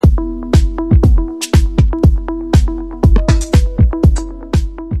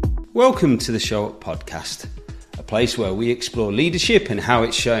Welcome to the Show Up Podcast, a place where we explore leadership and how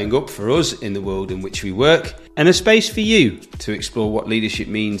it's showing up for us in the world in which we work, and a space for you to explore what leadership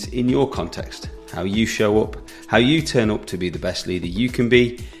means in your context, how you show up, how you turn up to be the best leader you can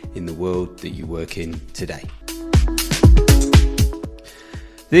be in the world that you work in today.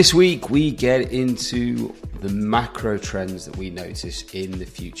 This week we get into the macro trends that we notice in the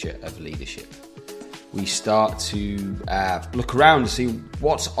future of leadership. We start to look around and see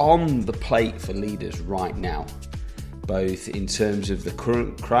what's on the plate for leaders right now, both in terms of the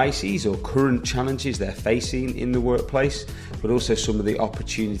current crises or current challenges they're facing in the workplace, but also some of the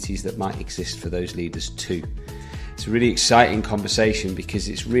opportunities that might exist for those leaders too. It's a really exciting conversation because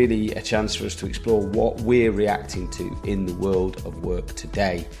it's really a chance for us to explore what we're reacting to in the world of work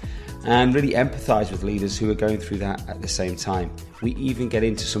today and really empathise with leaders who are going through that at the same time. We even get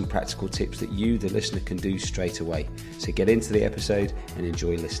into some practical tips that you, the listener, can do straight away. So get into the episode and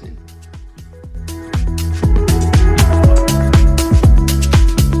enjoy listening.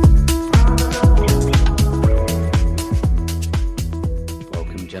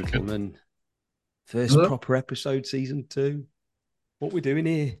 Welcome, gentlemen. First Hello? Proper episode, season 2. What we're doing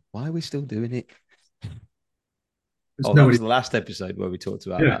here? Why are we still doing it? That was the last episode where we talked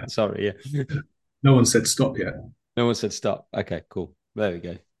about that. Sorry, yeah. No one said stop yet. No one said stop. Okay, cool. There we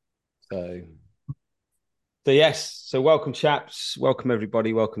go. So yes. So welcome, chaps. Welcome,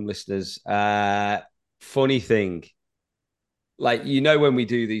 everybody. Welcome, listeners. Funny thing, when we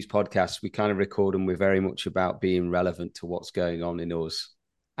do these podcasts, we kind of record them. We're very much about being relevant to what's going on in us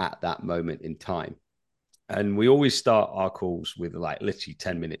at that moment in time. And we always start our calls with literally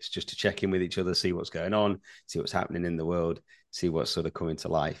 10 minutes just to check in with each other, see what's going on, see what's happening in the world, see what's sort of coming to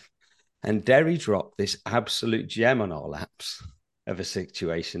life. And Derry dropped this absolute gem on our laps of a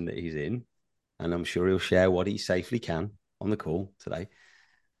situation that he's in. And I'm sure he'll share what he safely can on the call today.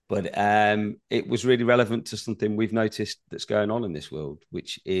 But it was really relevant to something we've noticed that's going on in this world,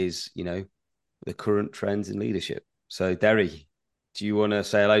 which is, the current trends in leadership. So Derry, do you want to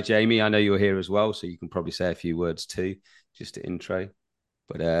say hello, Jamie? I know you're here as well, so you can probably say a few words too, just to intro.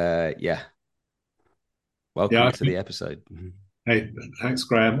 But welcome to the episode. Hey, thanks,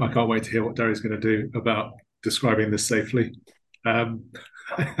 Graham. I can't wait to hear what Derry's going to do about describing this safely. But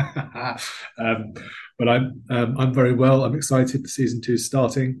I'm very well. I'm excited. Season 2 is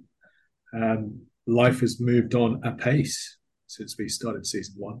starting. Life has moved on apace since we started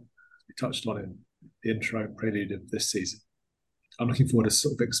season 1. We touched on it in the intro prelude of this season. I'm looking forward to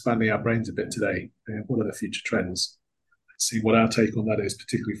sort of expanding our brains a bit today. What are the future trends? Let's see what our take on that is,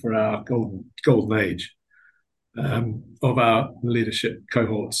 particularly for our golden age of our leadership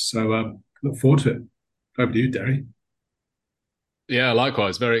cohorts. So look forward to it. Over to you, Derry. Yeah,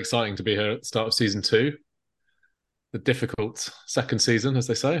 likewise. Very exciting to be here at the start of season 2. The difficult second season, as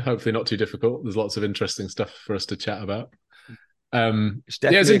they say. Hopefully not too difficult. There's lots of interesting stuff for us to chat about. It's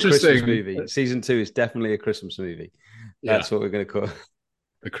definitely a Christmas movie. Season 2 is definitely a Christmas movie. That's what we're going to call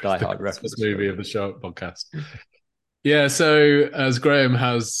the Christmas movie of the Show Up podcast. Yeah, so as Graham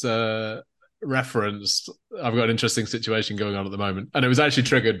has referenced, I've got an interesting situation going on at the moment. And it was actually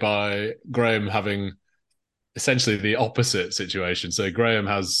triggered by Graham having essentially the opposite situation. So Graham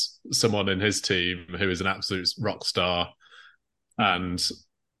has someone in his team who is an absolute rock star and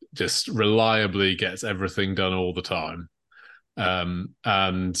just reliably gets everything done all the time.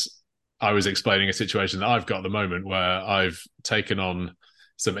 And I was explaining a situation that I've got at the moment where I've taken on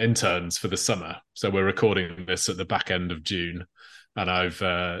some interns for the summer. So we're recording this at the back end of June. And I've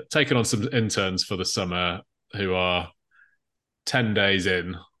taken on some interns for the summer who are 10 days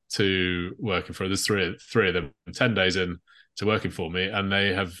in to working for us. There's three of them, 10 days in to working for me. And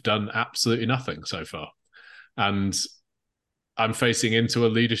they have done absolutely nothing so far. And I'm facing into a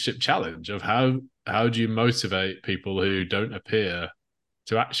leadership challenge of how do you motivate people who don't appear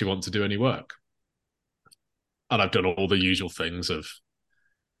to actually want to do any work? And I've done all the usual things of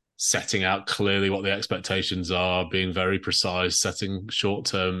setting out clearly what the expectations are, being very precise, setting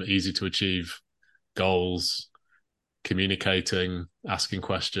short-term, easy to achieve goals, communicating, asking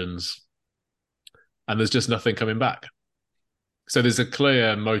questions. And there's just nothing coming back. So there's a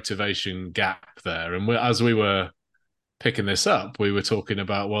clear motivation gap there. And as we were picking this up, we were talking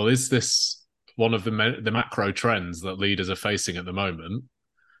about, well, is this one of the macro trends that leaders are facing at the moment?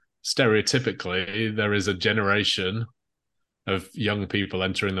 Stereotypically, there is a generation of young people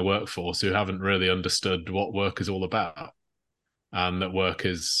entering the workforce who haven't really understood what work is all about, and that work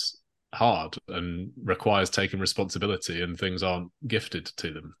is hard and requires taking responsibility, and things aren't gifted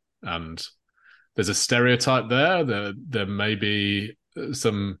to them. And there's a stereotype there. There may be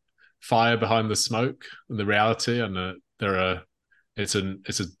some fire behind the smoke and the reality, and there are it's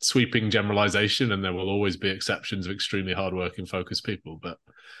a sweeping generalization, and there will always be exceptions of extremely hardworking, focused people. But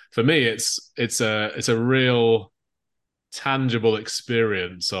for me, it's a real tangible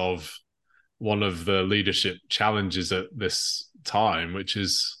experience of one of the leadership challenges at this time, which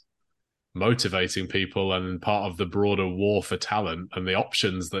is motivating people and part of the broader war for talent and the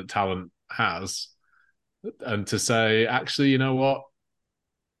options that talent has. And to say, actually, you know what?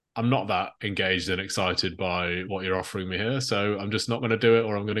 I'm not that engaged and excited by what you're offering me here. So I'm just not going to do it,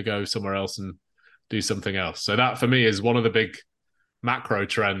 or I'm going to go somewhere else and do something else. So that for me is one of the big macro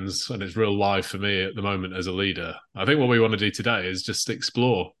trends, and it's real live for me at the moment as a leader. I think what we want to do today is just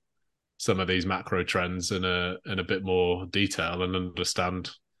explore some of these macro trends in a bit more detail and understand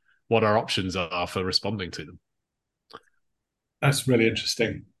what our options are for responding to them. That's really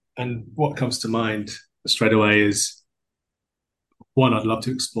interesting. And what comes to mind straight away is, one, I'd love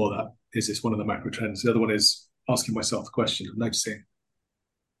to explore that. Is this one of the macro trends? The other one is asking myself the question of noticing,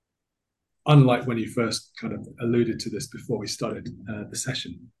 unlike when you first kind of alluded to this before we started the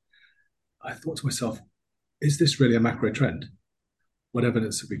session, I thought to myself, is this really a macro trend? What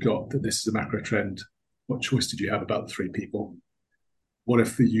evidence have we got that this is a macro trend? What choice did you have about the three people? What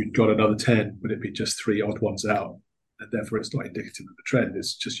if you'd got another 10? Would it be just three odd ones out? And therefore, it's not indicative of a trend.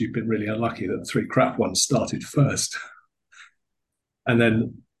 It's just you've been really unlucky that the three crap ones started first. And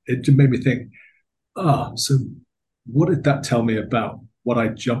then it made me think, so what did that tell me about what I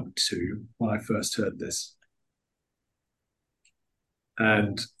jumped to when I first heard this?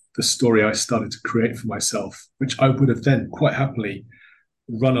 And the story I started to create for myself, which I would have then quite happily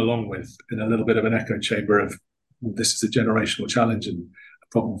run along with in a little bit of an echo chamber of, well, this is a generational challenge and a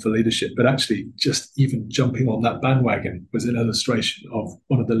problem for leadership. But actually, just even jumping on that bandwagon was an illustration of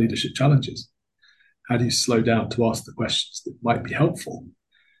one of the leadership challenges. How do you slow down to ask the questions that might be helpful,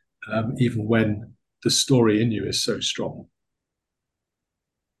 even when the story in you is so strong?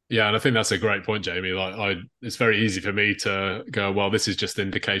 Yeah, and I think that's a great point, Jamie. It's very easy for me to go, well, this is just an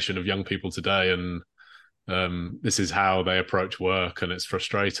indication of young people today, and this is how they approach work, and it's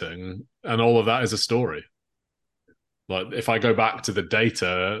frustrating. And all of that is a story. Like, if I go back to the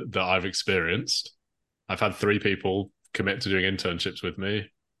data that I've experienced, I've had 3 people commit to doing internships with me.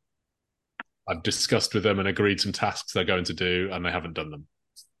 I've discussed with them and agreed some tasks they're going to do, and they haven't done them.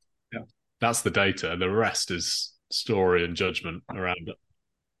 Yeah, that's the data. The rest is story and judgment around it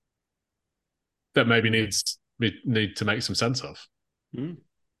that maybe need to make some sense of.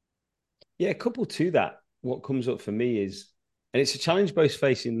 Yeah, coupled to that, what comes up for me is, and it's a challenge both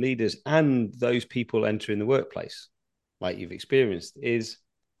facing leaders and those people entering the workplace, like you've experienced, is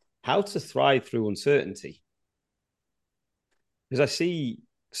how to thrive through uncertainty. Because I see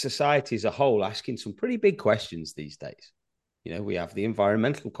society as a whole asking some pretty big questions these days. You know, we have the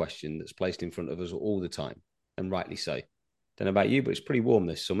environmental question that's placed in front of us all the time, and rightly so. Don't know about you, but it's pretty warm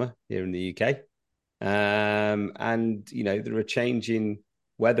this summer here in the UK. And, you know, there are changing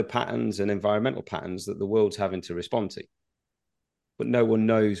weather patterns and environmental patterns that the world's having to respond to. But no one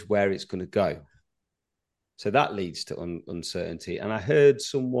knows where it's going to go. So that leads to uncertainty. And I heard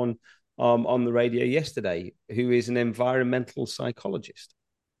someone on the radio yesterday who is an environmental psychologist.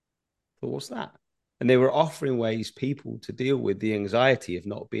 But what's that? And they were offering ways people to deal with the anxiety of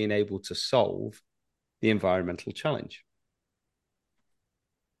not being able to solve the environmental challenge.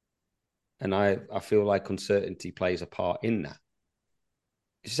 And I feel like uncertainty plays a part in that.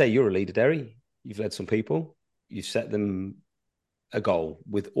 You say you're a leader, Derry. You've led some people. You've set them a goal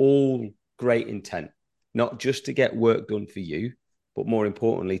with all great intent, not just to get work done for you, but more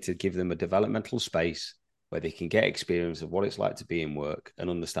importantly, to give them a developmental space where they can get experience of what it's like to be in work and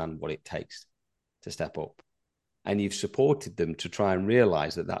understand what it takes to step up. And you've supported them to try and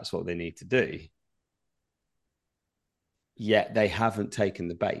realize that that's what they need to do. Yet they haven't taken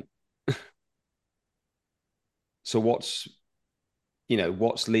the bait. So what's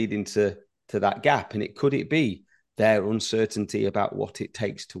leading to that gap? And could it be their uncertainty about what it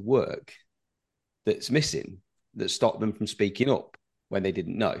takes to work that's missing, that stopped them from speaking up when they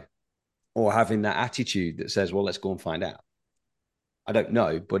didn't know, or having that attitude that says, well, let's go and find out? I don't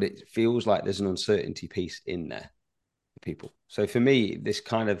know, but it feels like there's an uncertainty piece in there for people. So for me, this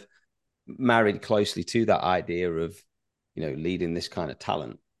kind of married closely to that idea of, you know, leading this kind of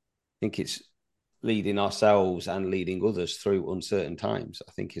talent. I think it's leading ourselves and leading others through uncertain times,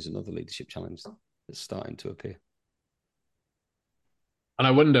 I think, is another leadership challenge that's starting to appear. And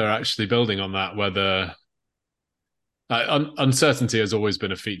I wonder, actually, building on that, whether uncertainty has always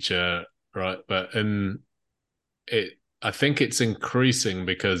been a feature, right? But I think it's increasing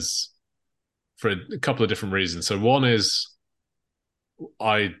because for a couple of different reasons. So one is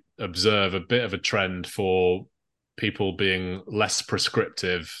I observe a bit of a trend for people being less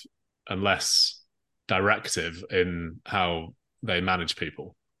prescriptive and less directive in how they manage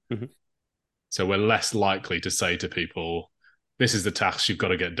people. Mm-hmm. So we're less likely to say to people, this is the task you've got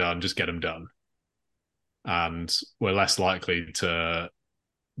to get done, just get them done. And we're less likely to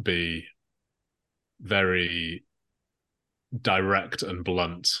be very direct and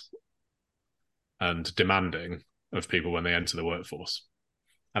blunt and demanding of people when they enter the workforce.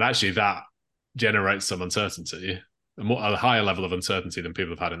 And actually that generates some uncertainty, a higher level of uncertainty than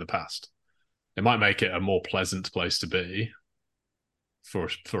people have had in the past. It might make it a more pleasant place to be for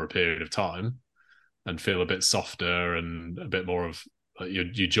a period of time and feel a bit softer and a bit more of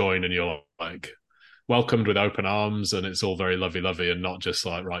you join and you're like welcomed with open arms and it's all very lovey and not just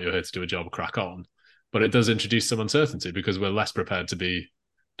like, right, you're here to do a job, crack on. But it does introduce some uncertainty because we're less prepared to be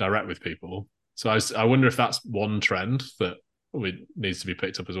direct with people. So I wonder if that's one trend that needs to be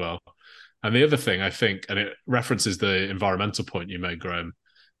picked up as well. And the other thing I think, and it references the environmental point you made, Graham.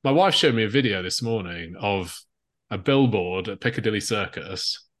 My wife showed me a video this morning of a billboard at Piccadilly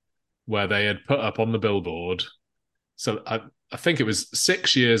Circus where they had put up on the billboard. So I think it was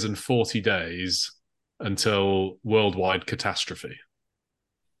 6 years and 40 days until worldwide catastrophe.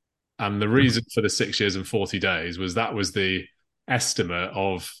 And the reason for the 6 years and 40 days was that was the estimate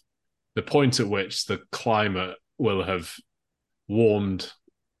of the point at which the climate will have warmed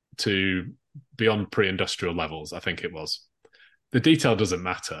to beyond pre-industrial levels, I think it was. The detail doesn't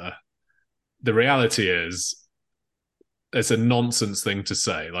matter. The reality is it's a nonsense thing to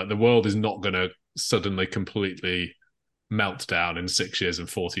say. Like the world is not going to suddenly completely melt down in 6 years and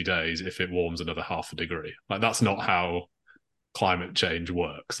 40 days if it warms another half a degree. Like that's not how climate change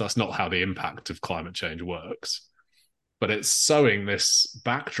works. That's not how the impact of climate change works. But it's sowing this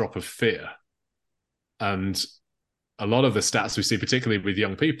backdrop of fear. And a lot of the stats we see, particularly with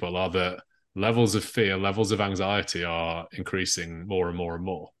young people, are that levels of fear, levels of anxiety are increasing more and more and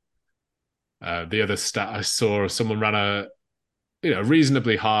more. The other stat I saw, someone ran a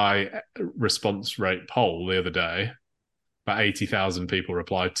reasonably high response rate poll the other day. About 80,000 people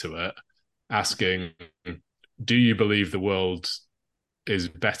replied to it, asking, do you believe the world is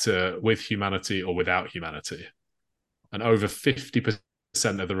better with humanity or without humanity? And over 50%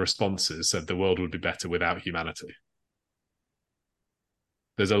 of the responses said the world would be better without humanity.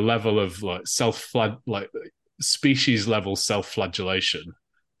 There's a level of like species level self-flagellation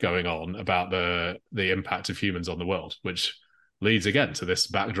going on about the impact of humans on the world, which leads again to this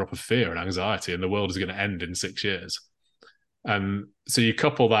backdrop of fear and anxiety, and the world is going to end in 6 years. And so you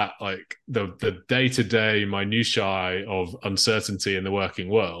couple that, like the day-to-day minutiae of uncertainty in the working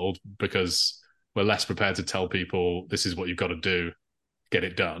world, because we're less prepared to tell people this is what you've got to do, get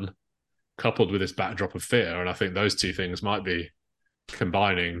it done, coupled with this backdrop of fear. And I think those two things might be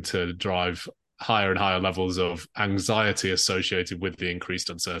combining to drive higher and higher levels of anxiety associated with the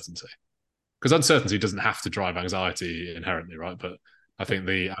increased uncertainty. Because uncertainty doesn't have to drive anxiety inherently, right? But I think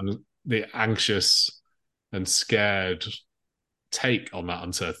the anxious and scared take on that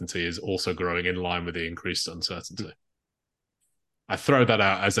uncertainty is also growing in line with the increased uncertainty. I throw that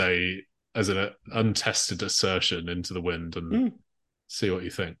out as an untested assertion into the wind and see what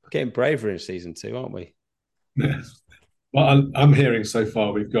you think. Getting braver in season 2, aren't we? Yeah. Well, I'm hearing so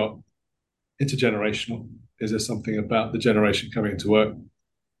far we've got intergenerational. Is there something about the generation coming into work?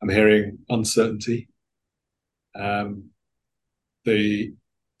 I'm hearing uncertainty, the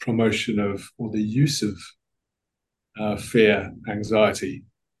promotion of or the use of fear, anxiety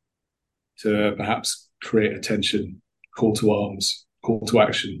to perhaps create attention, call to arms, call to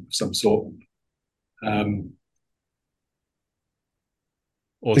action of some sort.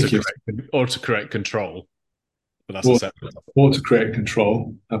 Or to create control. But that's a separate topic. Or to create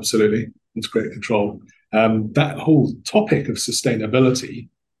control, absolutely. To create control. That whole topic of sustainability,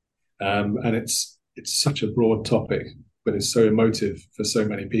 and it's such a broad topic, but it's so emotive for so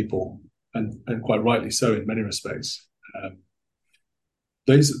many people, and quite rightly so in many respects.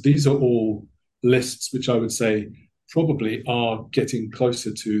 These are all lists which I would say probably are getting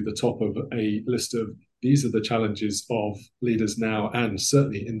closer to the top of a list of these are the challenges of leaders now and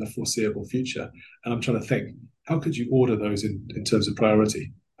certainly in the foreseeable future. And I'm trying to think, how could you order those in terms of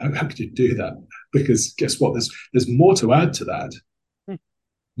priority? How could you do that? Because guess what? There's more to add to that.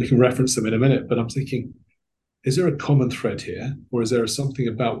 We can reference them in a minute, but I'm thinking, is there a common thread here? Or is there something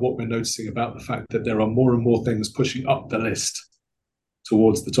about what we're noticing about the fact that there are more and more things pushing up the list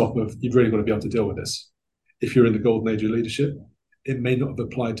towards the top of, you've really got to be able to deal with this. If you're in the golden age of leadership, it may not have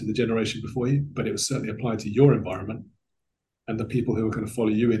applied to the generation before you, but it was certainly applied to your environment and the people who are going to follow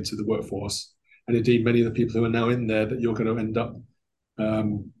you into the workforce. And indeed, many of the people who are now in there that you're going to end up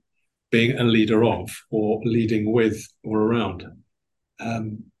being a leader of, or leading with, or around.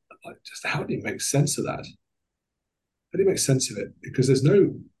 Just how do you make sense of that? How do you make sense of it? Because there's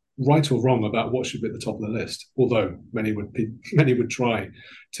no right or wrong about what should be at the top of the list. Although many would try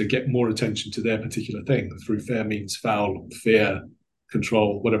to get more attention to their particular thing through fair means foul, fear,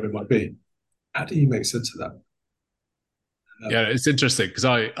 control, whatever it might be. How do you make sense of that? Yeah, it's interesting because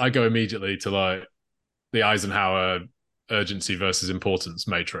I go immediately to like the Eisenhower urgency versus importance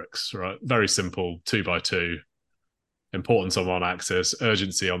matrix, right? Very simple, 2x2, importance on one axis,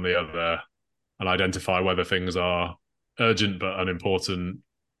 urgency on the other, and identify whether things are urgent but unimportant,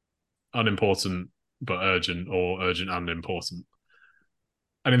 unimportant but urgent, or urgent and important.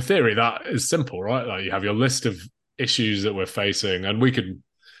 And in theory, that is simple, right? Like you have your list of issues that we're facing, and we could,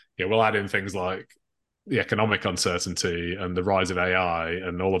 we'll add in things like the economic uncertainty and the rise of AI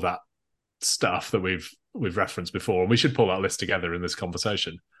and all of that stuff that we've referenced before. And we should pull that list together in this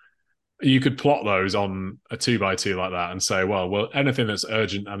conversation. You could plot those on a 2x2 like that and say, well, anything that's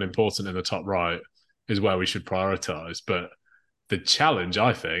urgent and important in the top right is where we should prioritize. But the challenge,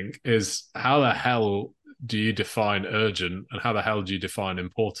 I think, is how the hell do you define urgent and how the hell do you define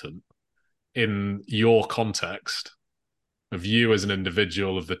important in your context of you as an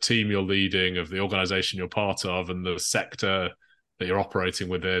individual, of the team you're leading, of the organization you're part of, and the sector that you're operating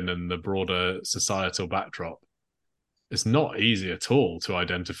within, and the broader societal backdrop? It's not easy at all to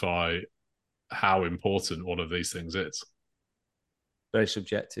identify how important one of these things is. Very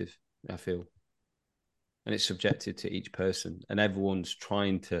subjective, I feel. And it's subjective to each person. And everyone's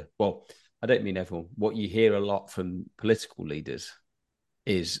trying to, well, I don't mean everyone. What you hear a lot from political leaders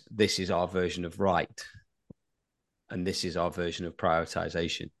is this is our version of right. And this is our version of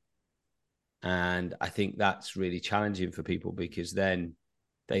prioritization. And I think that's really challenging for people, because then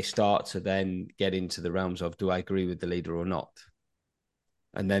they start to then get into the realms of, do I agree with the leader or not?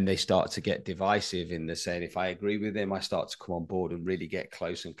 And then they start to get divisive in the saying, if I agree with him, I start to come on board and really get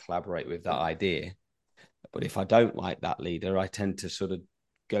close and collaborate with that idea. But if I don't like that leader, I tend to sort of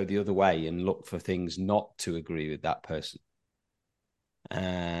go the other way and look for things not to agree with that person.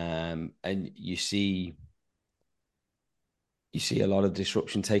 And you see a lot of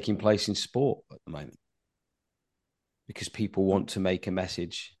disruption taking place in sport at the moment, because people want to make a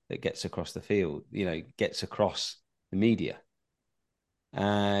message that gets across the field, gets across the media.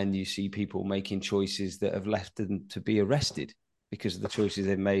 And you see people making choices that have left them to be arrested because of the choices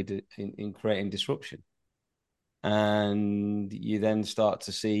they've made in creating disruption. And you then start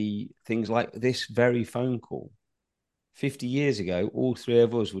to see things like this very phone call. 50 years ago, all three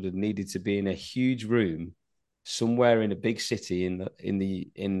of us would have needed to be in a huge room somewhere in a big city in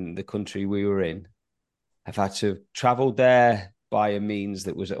the country we were in, have had to have traveled there by a means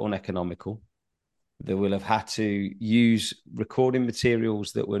that was uneconomical. They will have had to use recording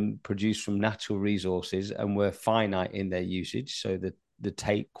materials that were produced from natural resources and were finite in their usage, so that the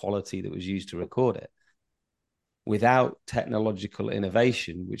tape quality that was used to record it. Without technological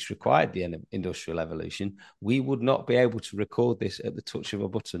innovation, which required the industrial evolution, we would not be able to record this at the touch of a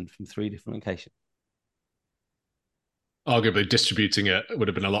button from 3 different locations. Arguably, distributing it would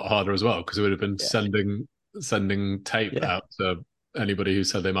have been a lot harder as well, because it would have been sending tape out to anybody who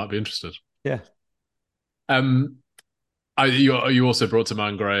said they might be interested. Yeah. You also brought to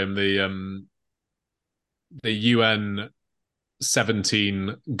mind, Graham, the UN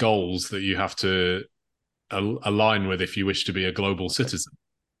 17 goals that you have to align with if you wish to be a global citizen.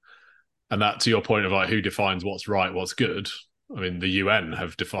 And that, to your point of like who defines what's right, what's good, I mean, the UN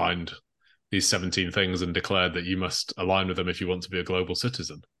have defined these 17 things and declared that you must align with them if you want to be a global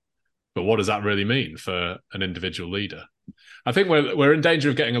citizen. But what does that really mean for an indivial leader? I think we're in danger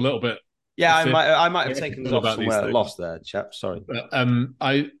of getting a little bit. Yeah, I might have taken us off somewhere lost there, chap. Sorry.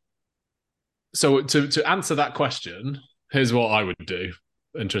 So to answer that question, here's what I would do.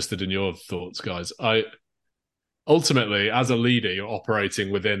 Interested in your thoughts, guys. Ultimately, as a leader, you're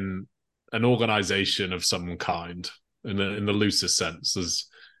operating within an organization of some kind, in the loosest sense,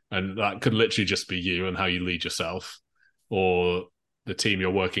 and that could literally just be you and how you lead yourself, or the team you're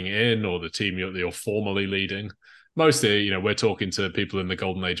working in, or the team you're formally leading. Mostly, we're talking to people in the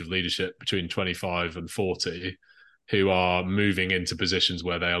golden age of leadership between 25 and 40 who are moving into positions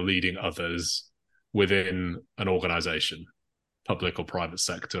where they are leading others within an organization, public or private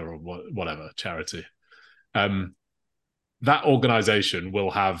sector or whatever, charity. That organization will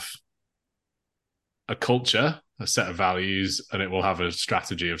have a culture, a set of values, and it will have a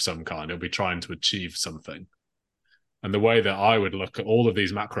strategy of some kind. It'll be trying to achieve something. And the way that I would look at all of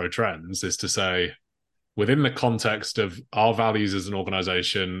these macro trends is to say, within the context of our values as an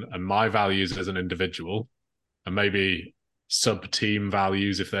organization and my values as an individual, and maybe sub-team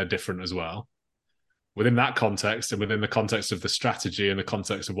values if they're different as well. Within that context, and within the context of the strategy and the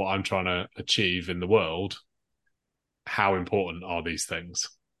context of what I'm trying to achieve in the world, how important are these things?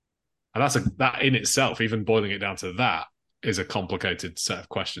 And that in itself, even boiling it down to that, is a complicated set of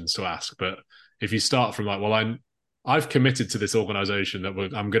questions to ask. But if you start from like, well, I've committed to this organization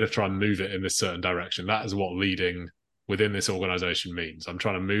that I'm going to try and move it in this certain direction. That is what leading within this organization means. I'm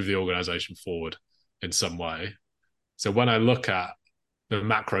trying to move the organization forward in some way. So when I look at the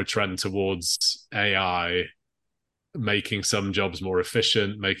macro trend towards AI, making some jobs more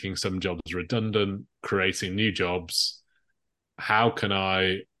efficient, making some jobs redundant, creating new jobs, how can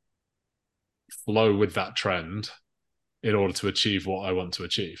I flow with that trend in order to achieve what I want to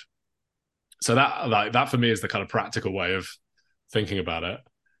achieve? So that for me is the kind of practical way of thinking about it.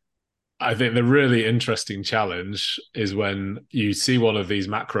 I think the really interesting challenge is when you see one of these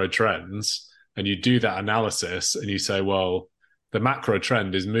macro trends and you do that analysis and you say, well, the macro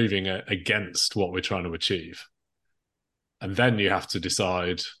trend is moving against what we're trying to achieve. And then you have to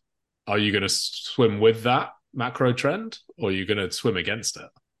decide, are you going to swim with that macro trend or are you going to swim against it?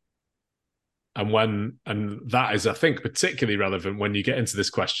 And that is, I think, particularly relevant when you get into this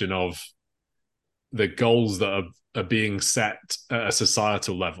question of the goals that are being set at a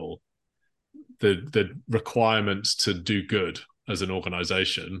societal level, the requirements to do good as an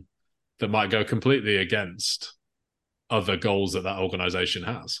organization that might go completely against other goals that organization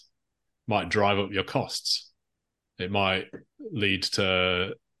has. Might drive up your costs. It might lead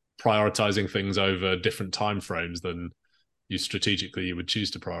to prioritizing things over different timeframes than you would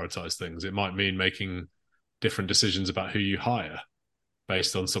choose to prioritize things. It might mean making different decisions about who you hire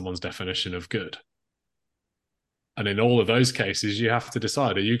based on someone's definition of good. And in all of those cases, you have to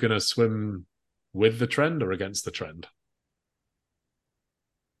decide, are you going to swim with the trend or against the trend?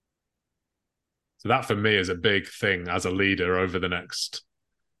 So that for me is a big thing as a leader over the next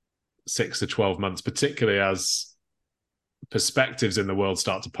 6 to 12 months, particularly as perspectives in the world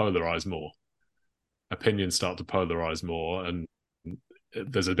start to polarize more. Opinions start to polarize more, and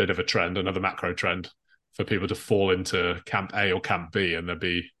there's a bit of a trend, another macro trend, for people to fall into camp A or camp B, and there'd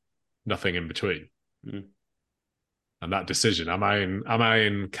be nothing in between. Mm. And that decision, am I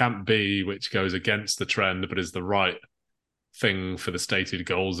in camp B, which goes against the trend but is the right thing for the stated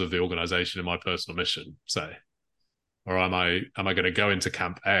goals of the organization and my personal mission, say? Or am I going to go into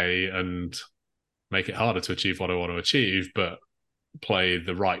camp A and make it harder to achieve what I want to achieve, but play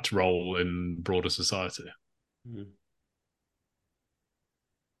the right role in broader society?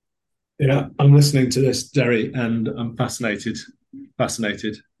 Yeah, I'm listening to this, Derry, and I'm fascinated.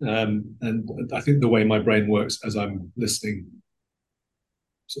 And I think the way my brain works as I'm listening,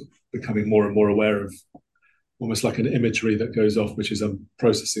 sort of becoming more and more aware of almost like an imagery that goes off, which is I'm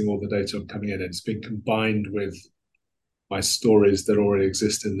processing all the data I'm coming in, and it's being combined with my stories that already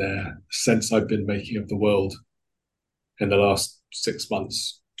exist in there, sense I've been making of the world in the last 6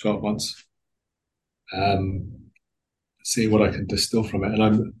 months, 12 months, seeing what I can distill from it.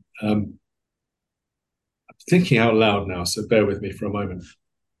 And I'm thinking out loud now, so bear with me for a moment.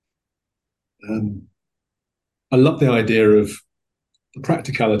 I love the idea of the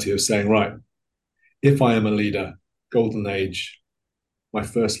practicality of saying, right, if I am a leader, golden age, my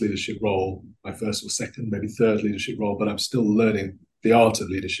first leadership role, my first or second, maybe third leadership role, but I'm still learning the art of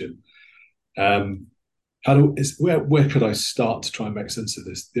leadership. Where could I start to try and make sense of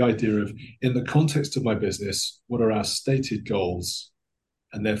this? The idea of, in the context of my business, what are our stated goals?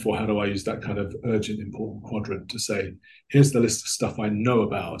 And therefore, how do I use that kind of urgent, important quadrant to say, here's the list of stuff I know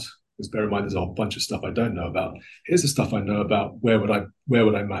about, because bear in mind, there's a whole bunch of stuff I don't know about. Here's the stuff I know about. Where would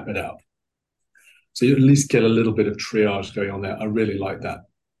I map it out? So you at least get a little bit of triage going on there. I really like that.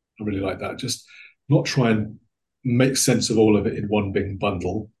 Just not try and make sense of all of it in one big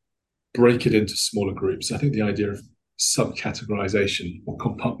bundle, break it into smaller groups. I think the idea of subcategorization or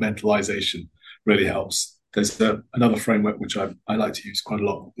compartmentalization really helps. There's another framework which I like to use quite a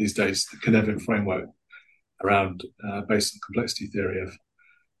lot these days, the Cynefin framework, around based on complexity theory of,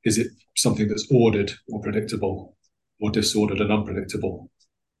 is it something that's ordered or predictable, or disordered and unpredictable?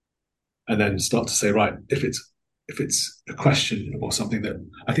 And then start to say, right, if it's a question or something that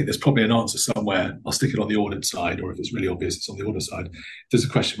I think there's probably an answer somewhere, I'll stick it on the ordered side. Or if it's really obvious, it's on the ordered side. If there's a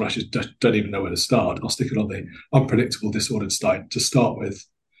question where I just don't even know where to start, I'll stick it on the unpredictable, disordered side to start with.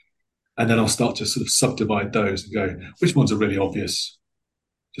 And then I'll start to sort of subdivide those and go, which ones are really obvious?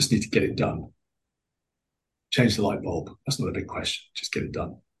 Just need to get it done. Change the light bulb. That's not a big question. Just get it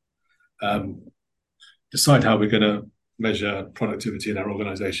done. Decide how we're going to measure productivity in our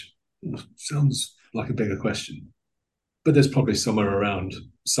organization. Sounds like a bigger question. But there's probably somewhere around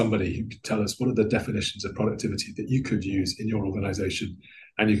somebody who could tell us what are the definitions of productivity that you could use in your organization,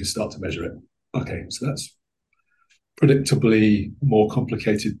 and you can start to measure it. Okay, so that's predictably more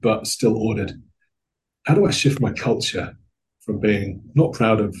complicated, but still ordered. How do I shift my culture from being not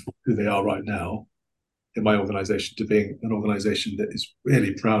proud of who they are right now in my organization to being an organization that is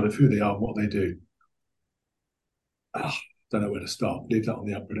really proud of who they are and what they do? Don't know where to start. Leave that on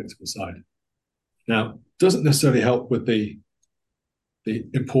the unpredictable side. Now, doesn't necessarily help with the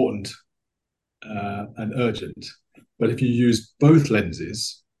important and urgent, but if you use both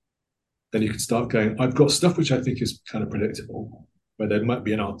lenses, then you can start going, I've got stuff which I think is kind of predictable, where there might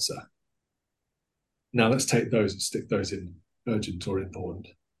be an answer. Now let's take those and stick those in urgent or important,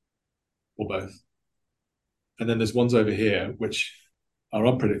 or both. And then there's ones over here which are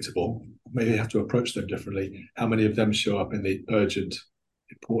unpredictable. Maybe you have to approach them differently. How many of them show up in the urgent,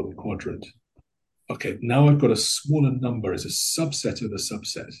 important quadrant? Okay, now I've got a smaller number as a subset of the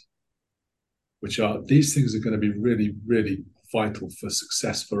subset, which are these things are going to be really, really vital for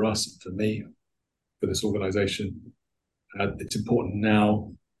success for us and for me, for this organization. It's important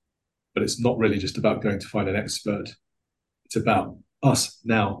now, but it's not really just about going to find an expert. It's about us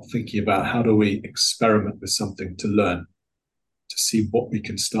now thinking about how do we experiment with something to learn, to see what we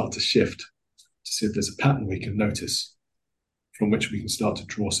can start to shift, to see if there's a pattern we can notice from which we can start to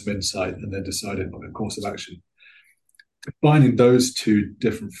draw some insight and then decide on a course of action. Combining those two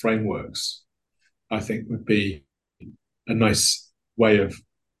different frameworks, I think, would be a nice way of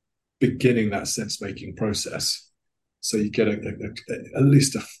beginning that sense-making process. So you get at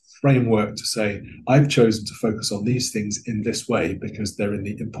least a framework to say, I've chosen to focus on these things in this way because they're in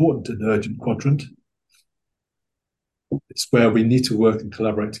the important and urgent quadrant. It's where we need to work and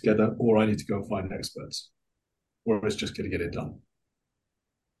collaborate together, or I need to go and find experts, or it's just going to get it done.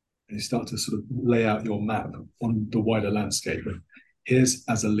 And you start to sort of lay out your map on the wider landscape. And here's,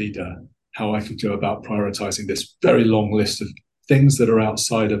 as a leader, how I could go about prioritizing this very long list of things that are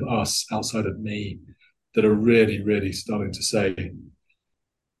outside of us, outside of me, that are really, really starting to say,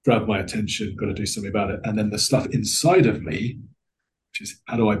 grab my attention, got to do something about it. And then the stuff inside of me, which is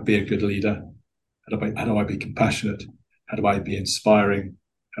how do I be a good leader? How do I be compassionate? How do I be inspiring?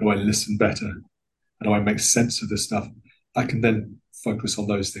 How do I listen better? How do I make sense of this stuff? I can then focus on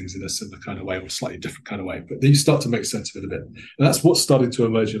those things in a similar kind of way or slightly different kind of way. But then you start to make sense of it a bit. And that's what's starting to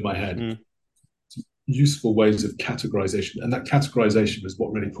emerge in my head. Useful ways of categorization. And that categorization is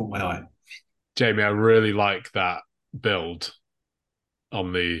what really caught my eye. Jamie, I really like that build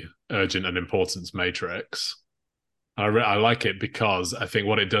on the urgent and importance matrix. I like it because I think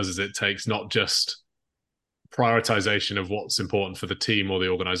what it does is it takes not just prioritization of what's important for the team or the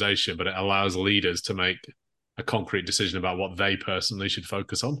organization, but it allows leaders to make a concrete decision about what they personally should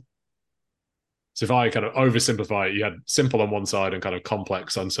focus on. So if I kind of oversimplify it, you had simple on one side and kind of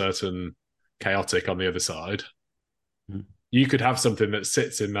complex, uncertain, chaotic on the other side. You could have something that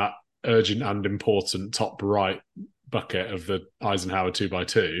sits in that urgent and important top right bucket of the Eisenhower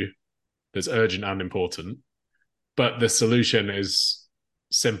 2x2. There's urgent and important, but the solution is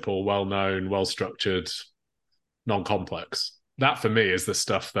simple, well-known, well-structured, non-complex. That for me is the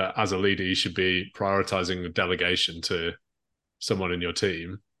stuff that as a leader you should be prioritizing the delegation to someone in your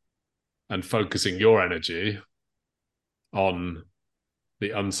team and focusing your energy on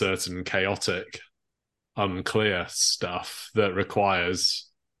the uncertain, chaotic, unclear stuff that requires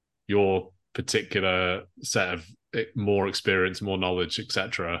your particular set of more experience, more knowledge,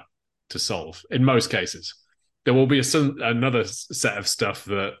 etc., to solve. In most cases, there will be another set of stuff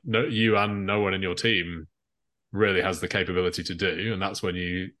that you and no one in your team really has the capability to do, and that's when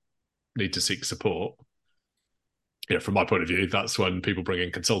you need to seek support. From my point of view, that's when people bring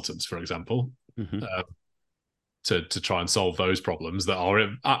in consultants, for example, to try and solve those problems that are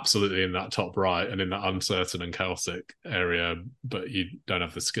absolutely in that top right and in that uncertain and chaotic area, but you don't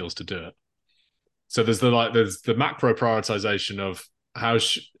have the skills to do it. So there's the macro prioritization of how,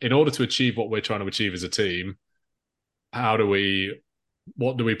 in order to achieve what we're trying to achieve as a team,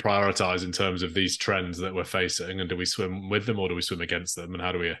 what do we prioritize in terms of these trends that we're facing, and do we swim with them or do we swim against them, and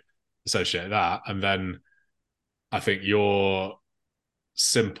how do we associate that? And then I think your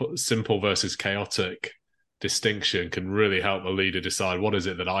simple versus chaotic distinction can really help a leader decide what is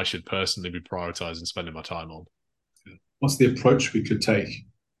it that I should personally be prioritizing spending my time on. What's the approach we could take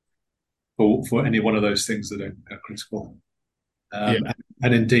for any one of those things that are critical? And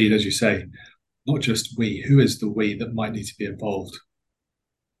indeed, as you say, not just we, who is the we that might need to be involved?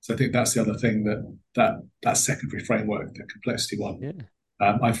 So I think that's the other thing that secondary framework, the complexity one,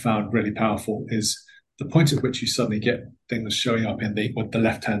 I found really powerful is the point at which you suddenly get things showing up in the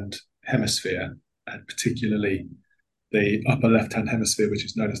left-hand hemisphere, and particularly the upper left-hand hemisphere, which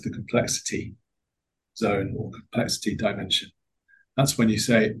is known as the complexity zone or complexity dimension. That's when you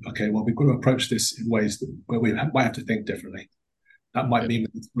say, okay, well, we've got to approach this in ways where we might have to think differently. That might mean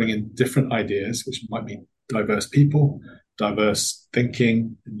we bring in different ideas, which might mean diverse people, diverse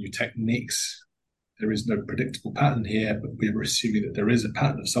thinking, new techniques. There is no predictable pattern here, but we're assuming that there is a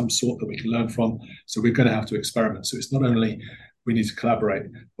pattern of some sort that we can learn from. So we're going to have to experiment. So it's not only we need to collaborate,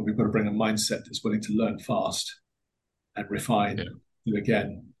 but we've got to bring a mindset that's willing to learn fast and refine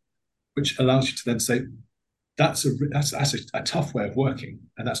again, which allows you to then say, that's a tough way of working,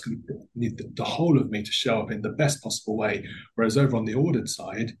 and that's going to need the whole of me to show up in the best possible way. Whereas over on the ordered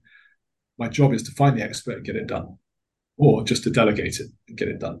side, my job is to find the expert and get it done, or just to delegate it and get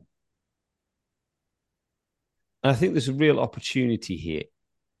it done. I think there's a real opportunity here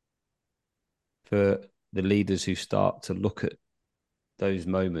for the leaders who start to look at those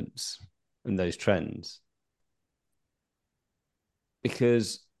moments and those trends.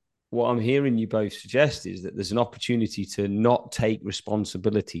 Because what I'm hearing you both suggest is that there's an opportunity to not take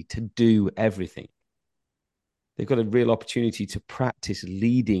responsibility to do everything. They've got a real opportunity to practice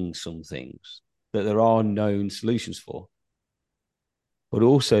leading some things that there are known solutions for, but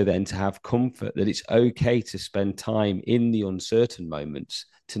also then to have comfort that it's okay to spend time in the uncertain moments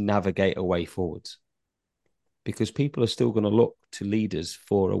to navigate a way forwards. Because people are still going to look to leaders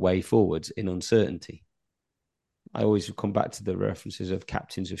for a way forwards in uncertainty. I always come back to the references of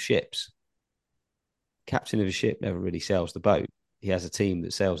captains of ships. Captain of a ship never really sails the boat. He has a team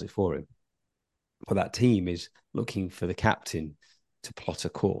that sails it for him. But that team is looking for the captain to plot a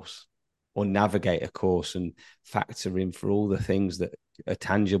course or navigate a course and factor in for all the things that are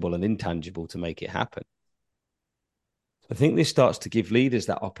tangible and intangible to make it happen. I think this starts to give leaders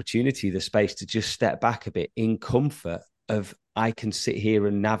that opportunity, the space to just step back a bit in comfort of, I can sit here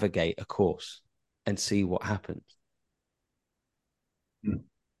and navigate a course and see what happens.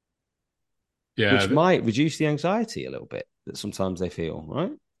 Yeah. Which might reduce the anxiety a little bit that sometimes they feel,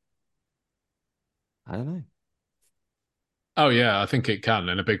 right? I don't know. Oh yeah, I think it can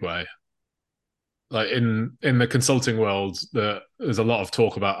in a big way. Like in the consulting world, there's a lot of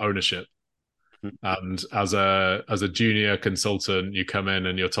talk about ownership. And as a junior consultant, you come in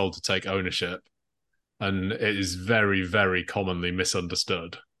and you're told to take ownership. And it is very, very commonly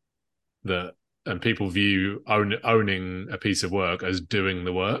misunderstood that, and people view owning a piece of work as doing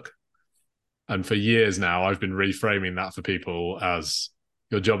the work. And for years now, I've been reframing that for people as,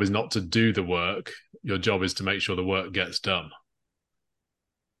 your job is not to do the work. Your job is to make sure the work gets done.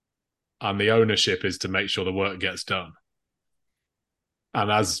 And the ownership is to make sure the work gets done.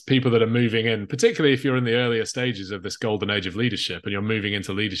 And as people that are moving in, particularly if you're in the earlier stages of this golden age of leadership and you're moving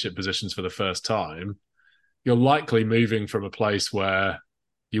into leadership positions for the first time, you're likely moving from a place where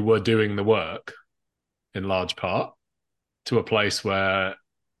you were doing the work in large part to a place where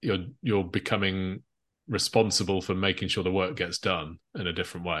you're becoming responsible for making sure the work gets done in a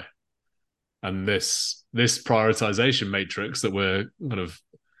different way. And this prioritization matrix that we're kind of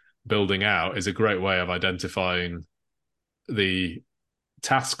building out is a great way of identifying the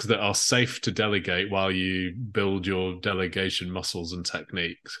tasks that are safe to delegate while you build your delegation muscles and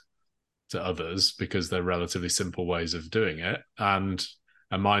techniques to others, because they're relatively simple ways of doing it, and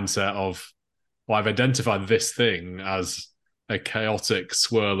a mindset of, well, I've identified this thing as a chaotic,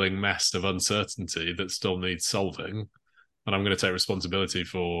 swirling mess of uncertainty that still needs solving, and I'm going to take responsibility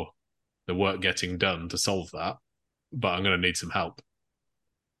for the work getting done to solve that, but I'm going to need some help,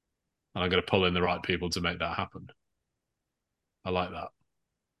 and I'm going to pull in the right people to make that happen. I like that.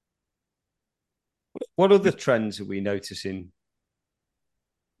 What other trends are we noticing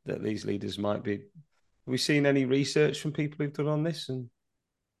that these leaders might be? Have we seen any research from people who've done on this and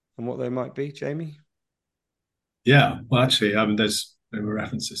what they might be, Jamie? Yeah, well, actually, we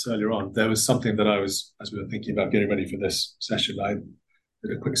referenced this earlier on. There was something that as we were thinking about getting ready for this session, I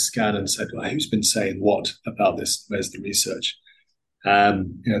did a quick scan and said, well, who's been saying what about this? Where's the research?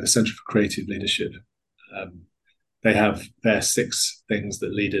 The Centre for Creative Leadership. They have their 6 things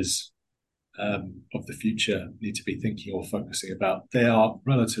that leaders of the future need to be thinking or focusing about. They are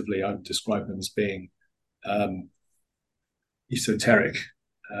relatively, I would describe them as being esoteric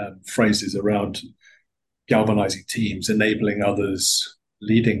phrases around galvanizing teams, enabling others,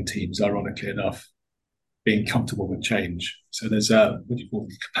 leading teams, ironically enough, being comfortable with change. So there's what you call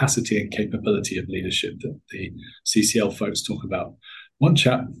capacity and capability of leadership that the CCL folks talk about. One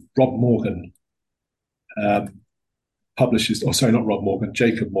chap, Rob Morgan,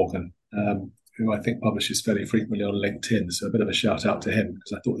 Jacob Morgan, who I think publishes fairly frequently on LinkedIn. So a bit of a shout out to him,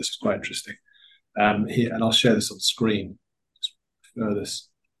 because I thought this was quite interesting. And I'll share this on screen, just further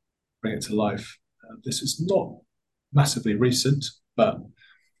bring it to life. This is not massively recent, but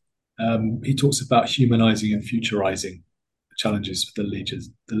he talks about humanizing and futurizing the challenges for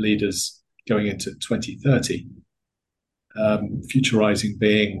the leaders going into 2030. Futurizing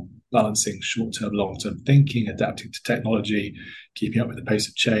being balancing short-term, long-term thinking, adapting to technology, keeping up with the pace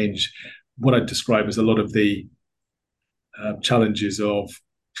of change. What I'd describe as a lot of the challenges of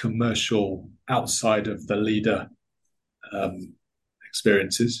commercial outside of the leader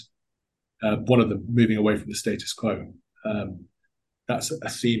experiences. One of them moving away from the status quo. That's a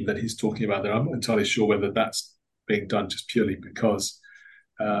theme that he's talking about there. I'm not entirely sure whether that's being done just purely because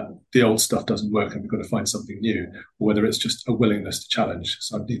the old stuff doesn't work and we've got to find something new, or whether it's just a willingness to challenge.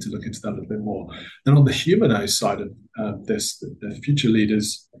 So I need to look into that a little bit more. And on the humanized side of this, the future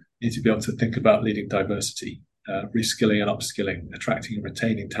leaders need to be able to think about leading diversity, reskilling and upskilling, attracting and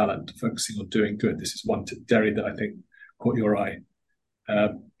retaining talent, focusing on doing good. This is one to Derry that I think caught your eye,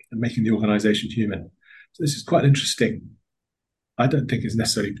 and making the organization human. So this is quite interesting. I don't think it's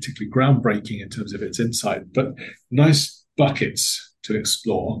necessarily particularly groundbreaking in terms of its insight, but nice buckets to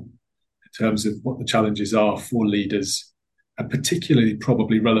explore in terms of what the challenges are for leaders, and particularly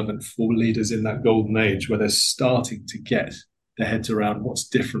probably relevant for leaders in that golden age where they're starting to get their heads around what's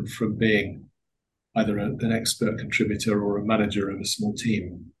different from being either an expert contributor or a manager of a small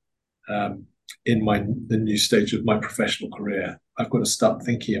team. In the new stage of my professional career, I've got to start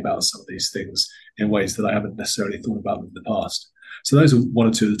thinking about some of these things in ways that I haven't necessarily thought about them in the past. So those are one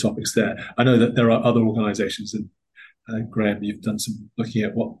or two of the topics there. I know that there are other organizations, and Graham, you've done some looking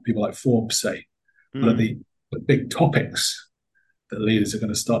at what people like Forbes say. What are the big topics that leaders are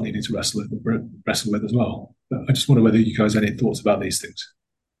going to start needing to wrestle with as well? But I just wonder whether you guys have any thoughts about these things.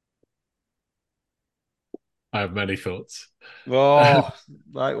 I have many thoughts. Oh,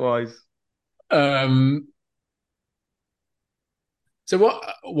 likewise. So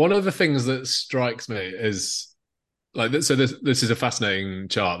one of the things that strikes me is like this. So this is a fascinating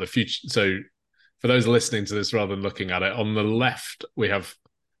chart. The future. So for those listening to this rather than looking at it, on the left we have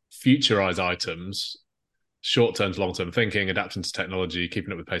futurize items: short-term to long-term thinking, adapting to technology,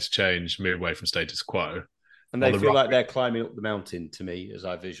 keeping up with the pace of change, move away from status quo. And they feel like they're climbing up the mountain to me as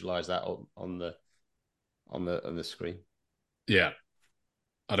I visualize that on the screen. Yeah.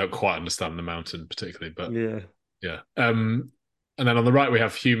 I don't quite understand the mountain particularly, but yeah. And then on the right we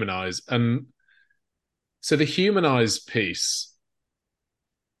have humanize, and so the humanize piece,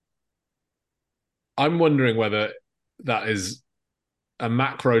 I'm wondering whether that is a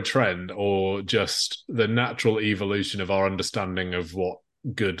macro trend or just the natural evolution of our understanding of what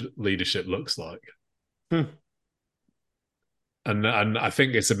good leadership looks like. And I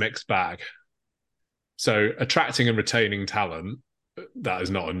think it's a mixed bag. So attracting and retaining talent, that is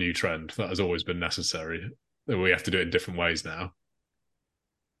not a new trend. That has always been necessary. We have to do it in different ways now.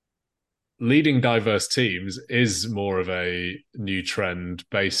 Leading diverse teams is more of a new trend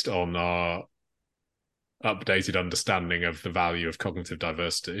based on our updated understanding of the value of cognitive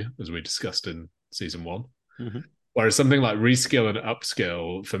diversity, as we discussed in season 1. Mm-hmm. Whereas something like reskill and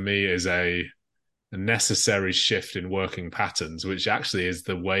upskill, for me, is a necessary shift in working patterns, which actually is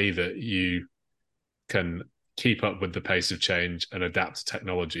the way that you can keep up with the pace of change and adapt to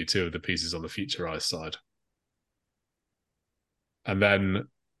technology, two of the pieces on the futurized side. And then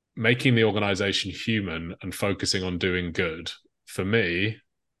making the organization human and focusing on doing good, for me,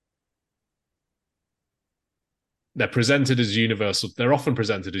 they're often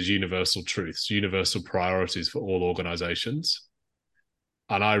presented as universal truths, universal priorities for all organizations.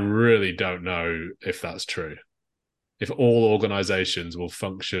 And I really don't know if that's true. If all organizations will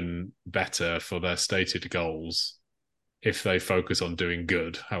function better for their stated goals if they focus on doing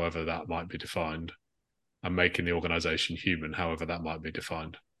good, however that might be defined, and making the organization human, however that might be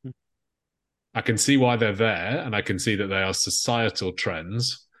defined. I can see why they're there, and I can see that they are societal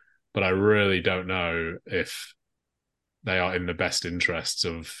trends, but I really don't know if they are in the best interests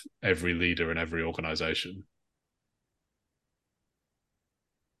of every leader in every organization.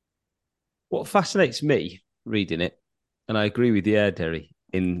 What fascinates me reading it, and I agree with you, Derry,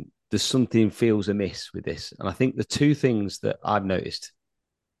 there's something feels amiss with this. And I think the two things that I've noticed.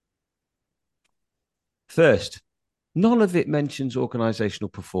 First, none of it mentions organizational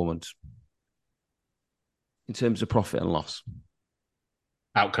performance in terms of profit and loss.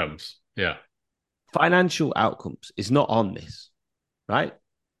 Outcomes, yeah. Financial outcomes is not on this, right?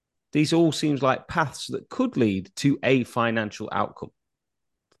 These all seems like paths that could lead to a financial outcome.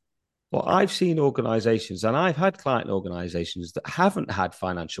 Well, I've seen organizations, and I've had client organizations that haven't had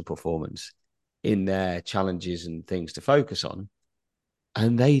financial performance in their challenges and things to focus on,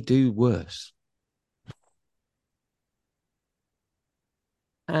 and they do worse.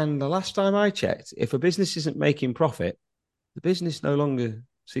 And the last time I checked, if a business isn't making profit, the business no longer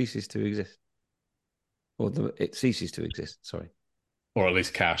ceases to exist. Or it ceases to exist, sorry. Or at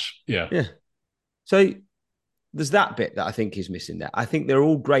least cash. Yeah. Yeah. So there's that bit that I think is missing there. I think they're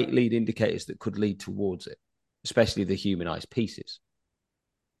all great lead indicators that could lead towards it, especially the humanized pieces.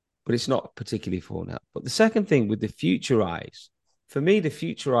 But it's not particularly for now. But the second thing with the future eyes, for me, the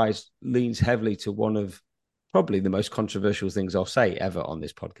future eyes leans heavily to one of probably the most controversial things I'll say ever on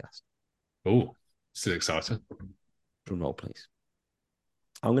this podcast. Oh, still exciting. Drum roll, please.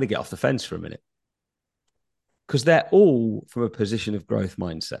 I'm going to get off the fence for a minute because they're all from a position of growth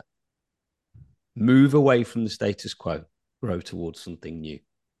mindset. Move away from the status quo, grow towards something new.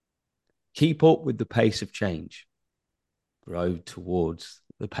 Keep up with the pace of change, grow towards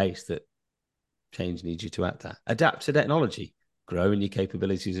the pace that change needs you to act at. Adapt to technology, grow in your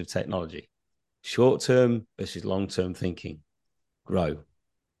capabilities of technology. Short-term versus long-term thinking, grow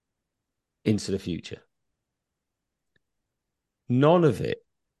into the future. None of it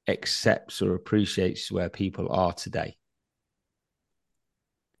accepts or appreciates where people are today.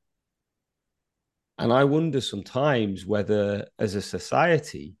 And I wonder sometimes whether as a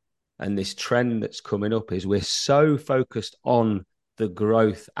society, and this trend that's coming up is we're so focused on the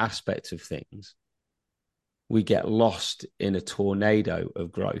growth aspect of things, we get lost in a tornado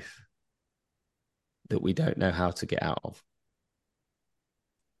of growth that we don't know how to get out of.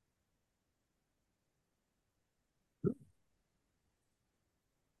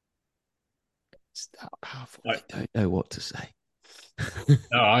 It's that powerful. I don't know what to say.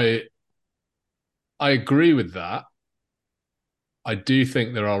 No, I agree with that. I do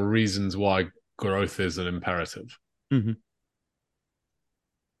think there are reasons why growth is an imperative. Mm-hmm.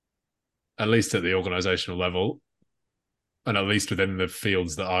 At least at the organizational level, and at least within the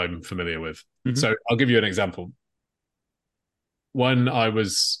fields that I'm familiar with. Mm-hmm. So I'll give you an example. When I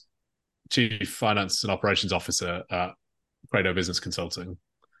was Chief Finance and Operations Officer at Credo Business Consulting,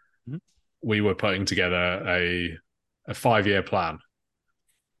 mm-hmm. we were putting together a 5-year plan.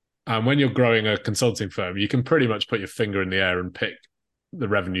 And when you're growing a consulting firm, you can pretty much put your finger in the air and pick the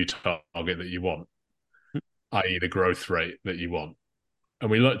revenue target that you want, mm-hmm. i.e. the growth rate that you want. And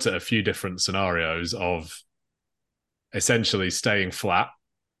we looked at a few different scenarios of essentially staying flat.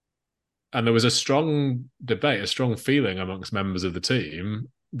 And there was a strong debate, a strong feeling amongst members of the team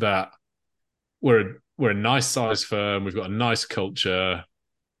that we're a nice size firm. We've got a nice culture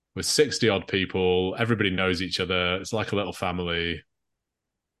with 60 odd people. Everybody knows each other. It's like a little family.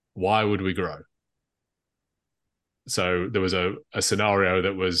 Why would we grow? So there was a scenario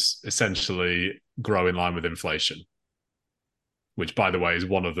that was essentially grow in line with inflation, which, by the way, is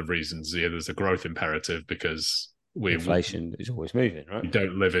one of the reasons there's a growth imperative, because inflation is always moving, right? We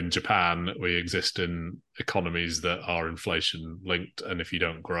don't live in Japan. We exist in economies that are inflation linked. And if you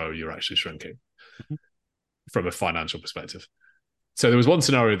don't grow, you're actually shrinking mm-hmm. from a financial perspective. So there was one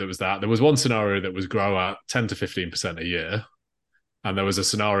scenario that was that. There was one scenario that was grow at 10 to 15% a year. And there was a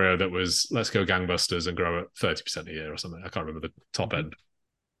scenario that was let's go gangbusters and grow at 30% a year or something. I can't remember the top mm-hmm. end.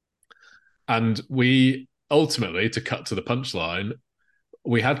 And we ultimately, to cut to the punchline,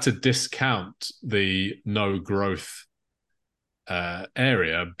 we had to discount the no growth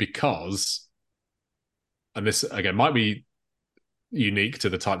area because, and this again might be unique to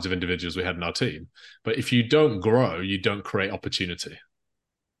the types of individuals we had in our team, but if you don't grow, you don't create opportunity.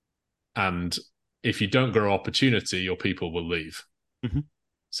 And if you don't grow opportunity, your people will leave. Mm-hmm.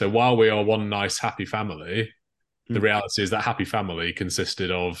 So while we are one nice, happy family, mm-hmm. the reality is that happy family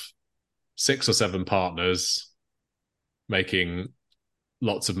consisted of 6 or 7 partners making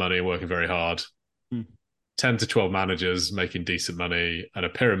lots of money and working very hard, 10 to 12 managers making decent money, and a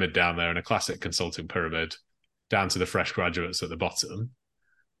pyramid down there, and a classic consulting pyramid down to the fresh graduates at the bottom.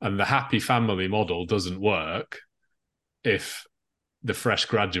 And the happy family model doesn't work if the fresh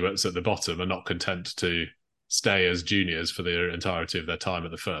graduates at the bottom are not content to stay as juniors for the entirety of their time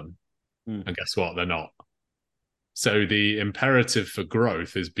at the firm. And guess what? They're not. So the imperative for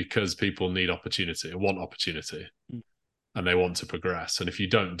growth is because people need opportunity, want opportunity, and they want to progress. And if you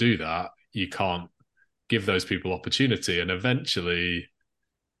don't do that, you can't give those people opportunity, and eventually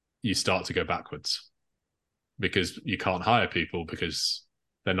you start to go backwards because you can't hire people because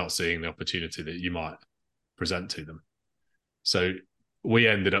they're not seeing the opportunity that you might present to them. So we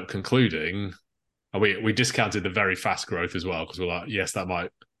ended up concluding, and we discounted the very fast growth as well, because we're like, yes, that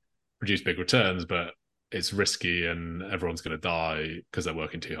might produce big returns, but it's risky and everyone's going to die because they're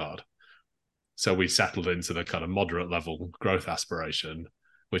working too hard. So we settled into the kind of moderate level growth aspiration,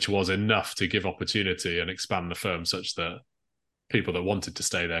 which was enough to give opportunity and expand the firm such that people that wanted to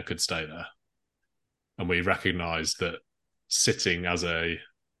stay there could stay there. And we recognized that sitting as a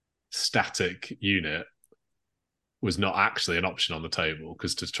static unit was not actually an option on the table,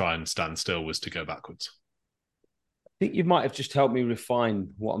 because to try and stand still was to go backwards. I think you might have just helped me refine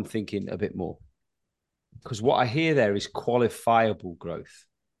what I'm thinking a bit more. Because what I hear there is qualifiable growth.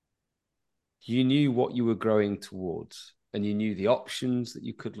 You knew what you were growing towards, and you knew the options that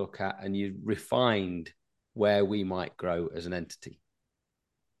you could look at, and you refined where we might grow as an entity.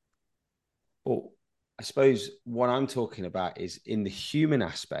 But I suppose what I'm talking about is in the human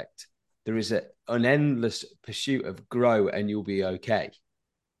aspect, there is an endless pursuit of grow and you'll be okay.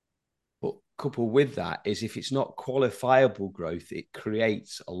 But coupled with that is if it's not qualifiable growth, it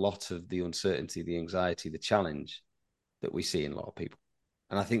creates a lot of the uncertainty, the anxiety, the challenge that we see in a lot of people.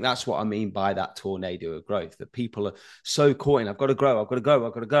 And I think that's what I mean by that tornado of growth, that people are so caught in, I've got to grow, I've got to go,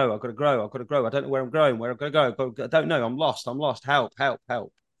 I've got to go, I've got to grow, I've got to grow. I don't know where I'm growing, where I'm going to go. I don't know. I'm lost. Help, help,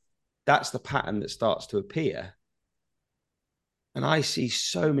 help. That's the pattern that starts to appear. And I see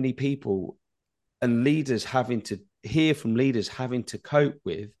so many people and leaders having to hear from leaders having to cope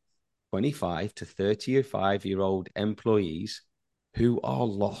with 25 to 35-year-old employees who are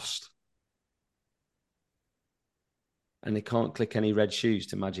lost. And they can't click any red shoes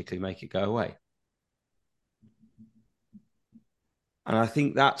to magically make it go away. And I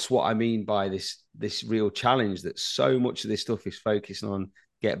think that's what I mean by this real challenge, that so much of this stuff is focusing on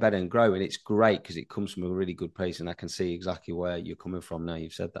get better and grow. And it's great because it comes from a really good place. And I can see exactly where you're coming from now.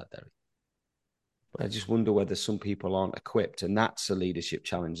 You've said that, Derek. But I just wonder whether some people aren't equipped. And that's a leadership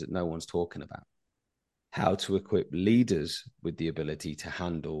challenge that no one's talking about. How to equip leaders with the ability to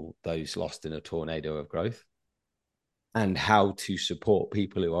handle those lost in a tornado of growth, and how to support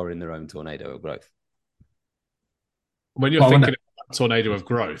people who are in their own tornado of growth. When you're thinking about tornado of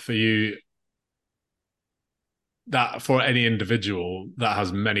growth, are you that for any individual that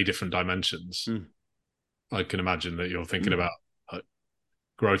has many different dimensions? I can imagine that you're thinking about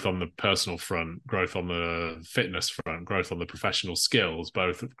growth on the personal front, growth on the fitness front, growth on the professional skills,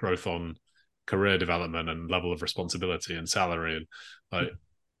 both growth on career development and level of responsibility and salary, and like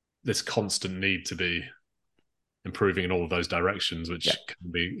this constant need to be improving in all of those directions, which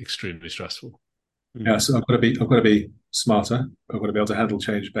can be extremely stressful. Yeah, so I've got to be smarter. I've got to be able to handle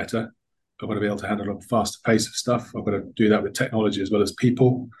change better. I've got to be able to handle a faster pace of stuff. I've got to do that with technology as well as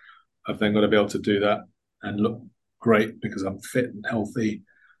people. I've then got to be able to do that and look great because I'm fit and healthy.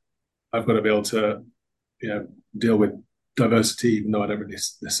 I've got to be able to, deal with diversity, even though I don't really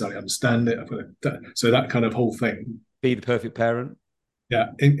necessarily understand it. So that kind of whole thing. Be the perfect parent.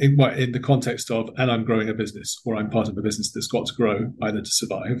 Yeah, in the context of, and I'm growing a business, or I'm part of a business that's got to grow either to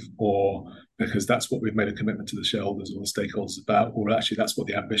survive, or because that's what we've made a commitment to the shareholders or the stakeholders about, or actually that's what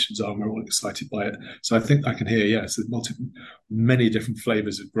the ambitions are and we're all excited by it. So I think I can hear, yes, there's many different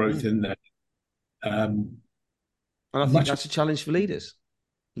flavors of growth in there. And I think that's a challenge for leaders.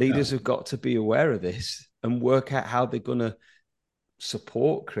 Leaders have got to be aware of this and work out how they're going to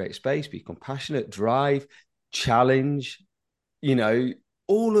support, create space, be compassionate, drive, challenge,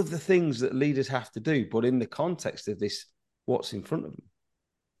 all of the things that leaders have to do, but in the context of this, what's in front of them.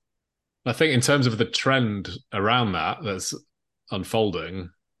 I think in terms of the trend around that's unfolding,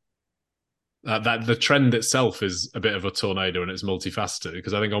 that the trend itself is a bit of a tornado and it's multifaceted,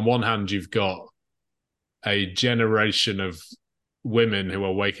 because I think on one hand, you've got a generation of women who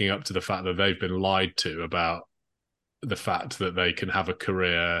are waking up to the fact that they've been lied to about the fact that they can have a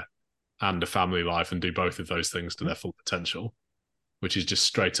career and a family life and do both of those things to their full potential, which is just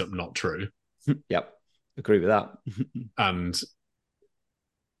straight up not true. Yep. Agree with that. And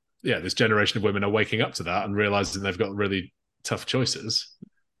this generation of women are waking up to that and realizing they've got really tough choices.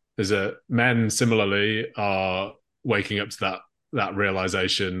 Men similarly are waking up to that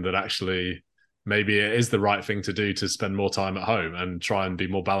realization that actually maybe it is the right thing to do to spend more time at home and try and be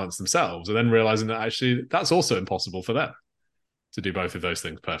more balanced themselves, and then realizing that actually that's also impossible for them to do both of those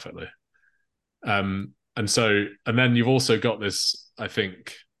things perfectly. And then you've also got this, I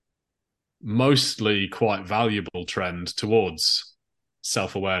think, mostly quite valuable trend towards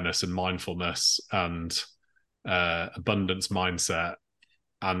self-awareness and mindfulness and abundance mindset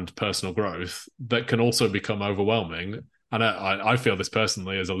and personal growth that can also become overwhelming. And I feel this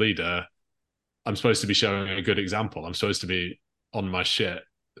personally as a leader. I'm supposed to be showing a good example. I'm supposed to be on my shit,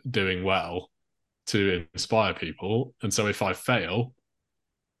 doing well to inspire people. And so if I fail,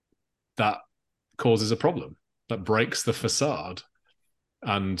 that causes a problem. That breaks the facade.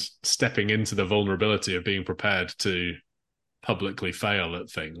 And stepping into the vulnerability of being prepared to publicly fail at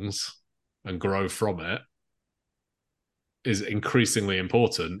things and grow from it is increasingly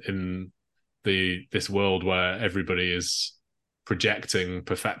important in this world where everybody is projecting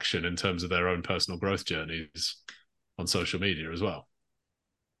perfection in terms of their own personal growth journeys on social media as well.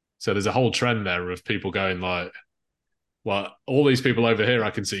 So there's a whole trend there of people going like, well, all these people over here I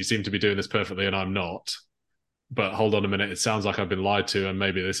can see seem to be doing this perfectly and I'm not. But hold on a minute, it sounds like I've been lied to and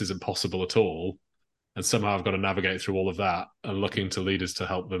maybe this isn't possible at all. And somehow I've got to navigate through all of that and looking to leaders to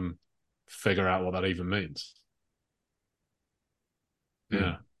help them figure out what that even means.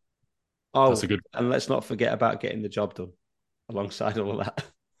 Yeah. Oh, that's a good. And let's not forget about getting the job done alongside all of that.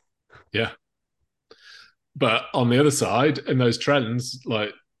 Yeah. But on the other side, in those trends,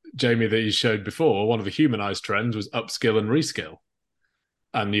 like Jamie that you showed before, one of the humanized trends was upskill and reskill.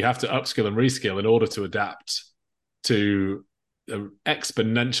 And you have to upskill and reskill in order to adapt to an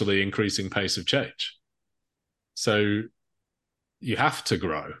exponentially increasing pace of change. So you have to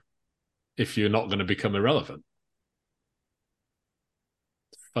grow if you're not going to become irrelevant.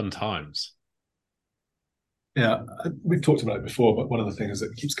 Fun times. Yeah, we've talked about it before, but one of the things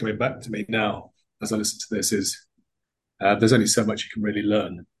that keeps coming back to me now as I listen to this is there's only so much you can really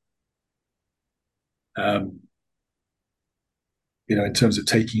learn. In terms of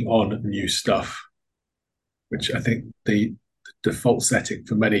taking on new stuff, which I think the default setting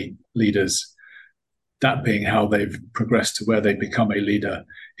for many leaders, that being how they've progressed to where they become a leader,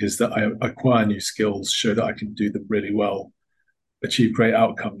 is that I acquire new skills, show that I can do them really well, achieve great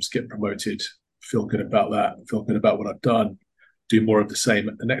outcomes, get promoted, feel good about that, feel good about what I've done, do more of the same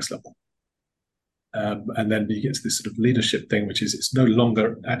at the next level. And then you get to this sort of leadership thing, which is it's no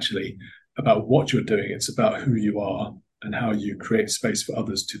longer actually about what you're doing, it's about who you are and how you create space for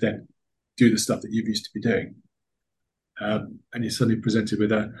others to then do the stuff that you used to be doing. And you're suddenly presented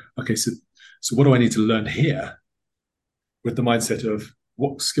with so what do I need to learn here, with the mindset of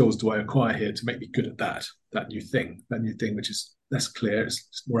what skills do I acquire here to make me good at that new thing, which is less clear,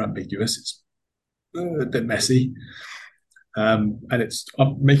 it's more ambiguous, it's a bit messy. And it's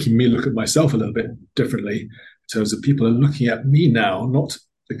making me look at myself a little bit differently in terms of people are looking at me now, not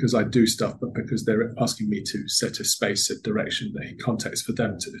because I do stuff, but because they're asking me to set a space, a direction, a context for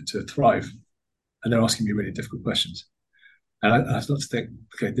them to thrive. And they're asking me really difficult questions. And I start to think,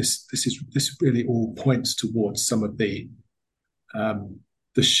 okay, this really all points towards some of the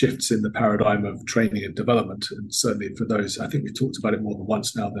shifts in the paradigm of training and development. And certainly for those, I think we've talked about it more than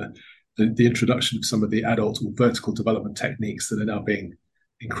once now, the introduction of some of the adult or vertical development techniques that are now being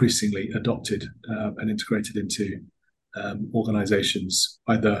increasingly adopted and integrated into organizations,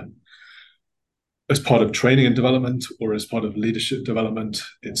 either as part of training and development or as part of leadership development.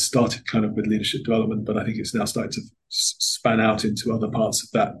 It started kind of with leadership development, but I think it's now starting to span out into other parts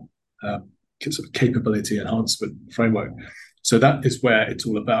of that sort of capability enhancement framework. So that is where it's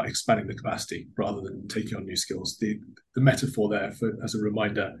all about expanding the capacity rather than taking on new skills. The metaphor there, as a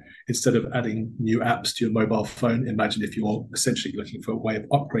reminder, instead of adding new apps to your mobile phone, imagine if you're essentially looking for a way of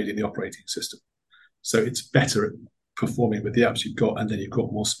upgrading the operating system. So it's better at performing with the apps you've got, and then you've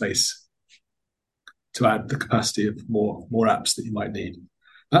got more space to add the capacity of more apps that you might need.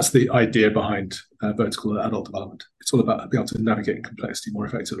 That's the idea behind vertical and adult development. It's all about being able to navigate complexity more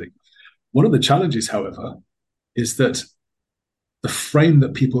effectively. One of the challenges, however, is that the frame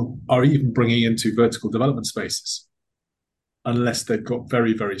that people are even bringing into vertical development spaces, unless they've got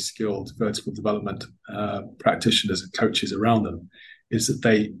very, very skilled vertical development practitioners and coaches around them, is that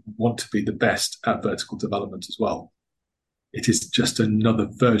they want to be the best at vertical development as well. It is just another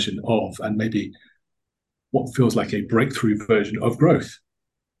version of, and maybe what feels like a breakthrough version of, growth.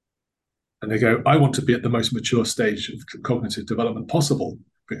 And they go, I want to be at the most mature stage of cognitive development possible,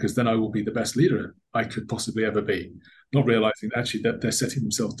 because then I will be the best leader I could possibly ever be. Not realizing actually that they're setting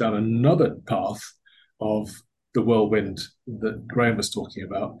themselves down another path of the whirlwind that Graham was talking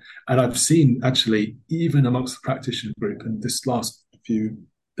about. And I've seen actually, even amongst the practitioner group, and this last few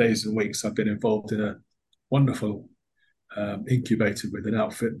days and weeks, I've been involved in a wonderful incubator with an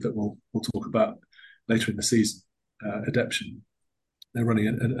outfit that we'll talk about later in the season, Adeption. They're running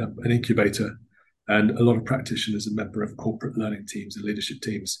an incubator, and a lot of practitioners are member of corporate learning teams and leadership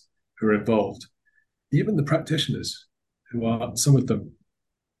teams who are involved. Even the practitioners, who are, some of them,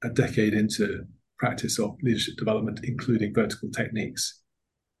 a decade into practice of leadership development, including vertical techniques,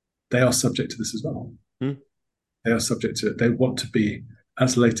 they are subject to this as well. They are subject to it. They want to be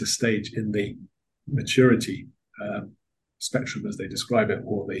as late a stage in the maturity spectrum, as they describe it,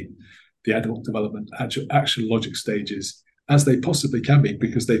 or the adult development, action logic stages, as they possibly can be,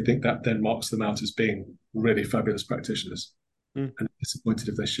 because they think that then marks them out as being really fabulous practitioners. And disappointed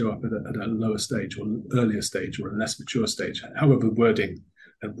if they show up at a lower stage or an earlier stage or a less mature stage. However, wording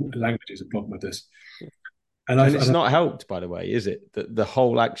and language is a problem with this. And it's not helped, by the way, is it? That the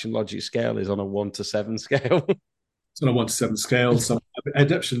whole action logic scale is on a 1 to 7 scale. It's on a 1 to 7 scale. Some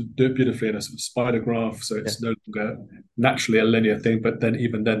Adaption do it beautifully in a sort of spider graph, so it's no longer naturally a linear thing. But then,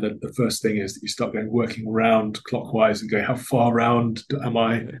 even then, the first thing is that you start working round clockwise and going, how far round am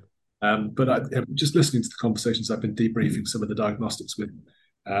I? But just listening to the conversations, I've been debriefing some of the diagnostics with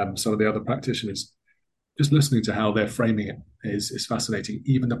some of the other practitioners. Just listening to how they're framing it is fascinating.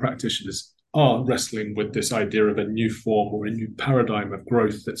 Even the practitioners are wrestling with this idea of a new form or a new paradigm of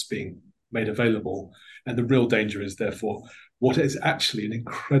growth that's being made available. And the real danger is, therefore, what is actually an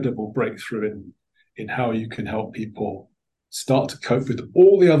incredible breakthrough in how you can help people start to cope with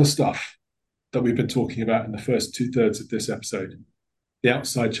all the other stuff that we've been talking about in the first 2/3 of this episode. The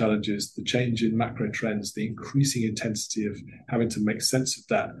outside challenges, the change in macro trends, the increasing intensity of having to make sense of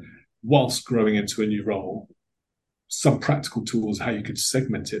that whilst growing into a new role. Some practical tools, how you could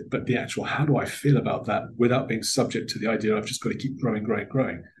segment it, but the actual, how do I feel about that without being subject to the idea I've just got to keep growing, growing,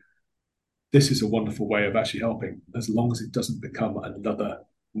 growing. This is a wonderful way of actually helping, as long as it doesn't become another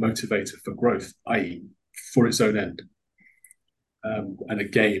motivator for growth, i.e. for its own end. And a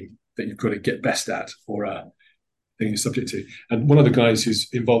game that you've got to get best at, or a thing you're subject to. And one of the guys who's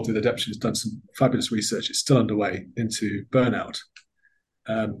involved with adaptation has done some fabulous research. It's still underway into burnout,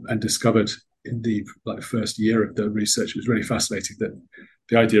 and discovered in the first year of the research, it was really fascinating that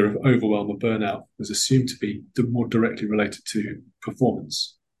the idea of overwhelm or burnout was assumed to be more directly related to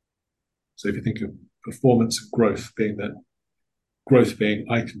performance. So if you think of performance and growth being that, growth being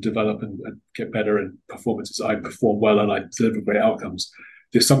I can develop and get better, and performance is I perform well and I deliver great outcomes,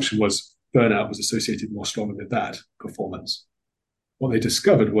 the assumption was burnout was associated more strongly with that performance. What they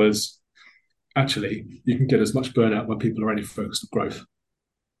discovered was actually you can get as much burnout when people are only focused on growth.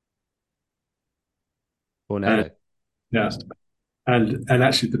 And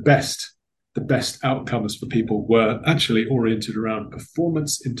actually the best outcomes for people were actually oriented around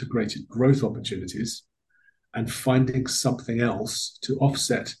performance integrated growth opportunities and finding something else to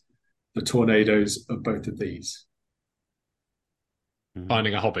offset the tornadoes of both of these.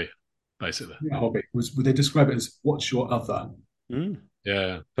 Finding a hobby, basically. A hobby. Would they describe it as what's your other?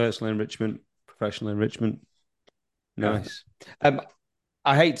 Yeah. Personal enrichment, professional enrichment. Nice.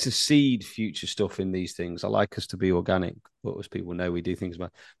 I hate to seed future stuff in these things. I like us to be organic, but as people know, we do things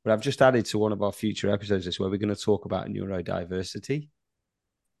about. But I've just added to one of our future episodes this where we're going to talk about neurodiversity.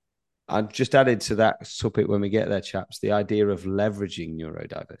 I've just added to that topic when we get there, chaps, the idea of leveraging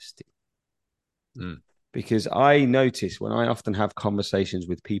neurodiversity. Because I notice when I often have conversations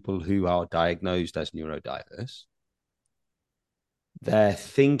with people who are diagnosed as neurodiverse, their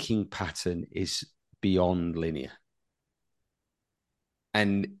thinking pattern is beyond linear.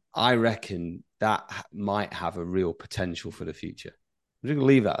 And I reckon that might have a real potential for the future. I'm just going to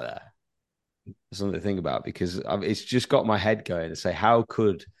leave that there. There's something to think about, because it's just got my head going and say, how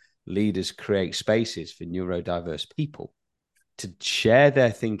could leaders create spaces for neurodiverse people to share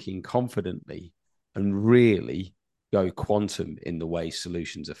their thinking confidently and really go quantum in the way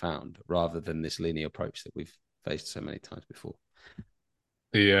solutions are found, rather than this linear approach that we've faced so many times before?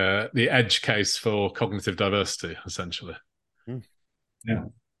 The edge case for cognitive diversity, essentially. Yeah.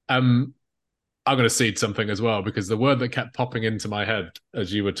 I'm going to seed something as well, because the word that kept popping into my head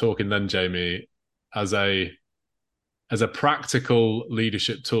as you were talking then, Jamie, as a practical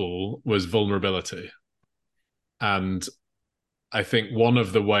leadership tool was vulnerability. And I think one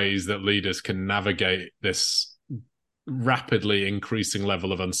of the ways that leaders can navigate this rapidly increasing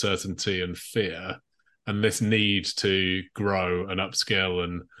level of uncertainty and fear, and this need to grow and upskill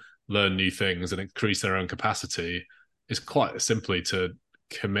and learn new things and increase their own capacity, is quite simply to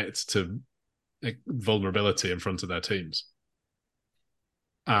commit to vulnerability in front of their teams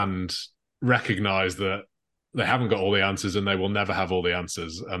and recognize that they haven't got all the answers and they will never have all the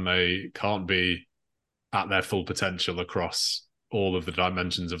answers, and they can't be at their full potential across all of the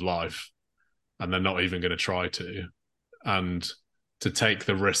dimensions of life, and they're not even going to try to, and to take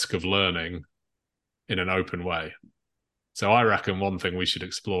the risk of learning in an open way. So I reckon one thing we should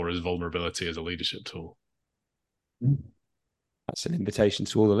explore is vulnerability as a leadership tool. That's an invitation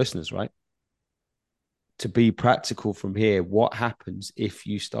to all the listeners, right? To be practical from here. What happens if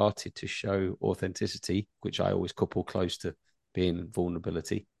you started to show authenticity, which I always couple close to being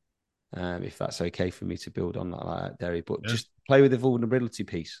vulnerability? If that's okay for me to build on that, like that, Derry, but just play with the vulnerability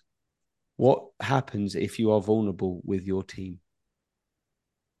piece. What happens if you are vulnerable with your team?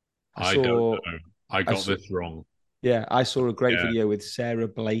 I don't know. I got this wrong. Yeah, I saw a great video with Sarah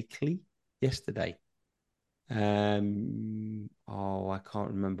Blakely yesterday. I can't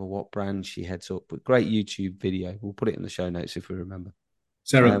remember what brand she heads up, but great YouTube video. We'll put it in the show notes if we remember.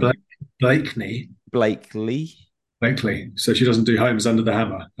 Sarah Blakely. So she doesn't do Homes Under the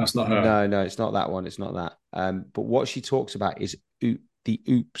Hammer. That's not her. No, it's not that one. It's not that. But what she talks about is the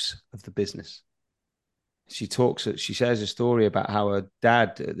oops of the business. She shares a story about how her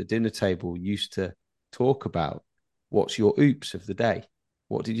dad at the dinner table used to talk about, what's your oops of the day?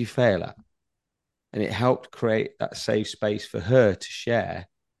 What did you fail at? And it helped create that safe space for her to share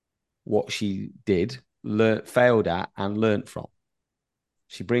what she did, failed at, and learnt from.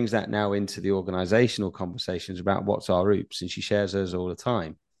 She brings that now into the organizational conversations about what's our oops, and she shares hers all the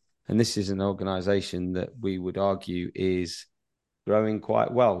time. And this is an organization that we would argue is growing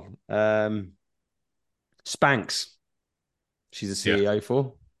quite well. Spanx, she's the CEO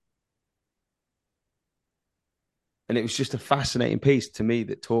for. And it was just a fascinating piece to me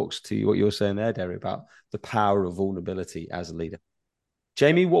that talks to what you're saying there, Derry, about the power of vulnerability as a leader.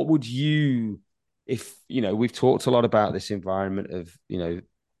 Jamie, what would you, if, we've talked a lot about this environment of,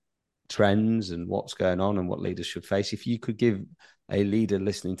 trends and what's going on and what leaders should face. If you could give a leader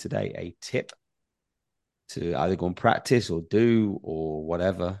listening today a tip to either go and practice or do or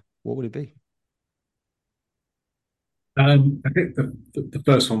whatever, what would it be? I think the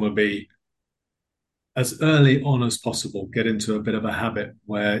first one would be, as early on as possible, get into a bit of a habit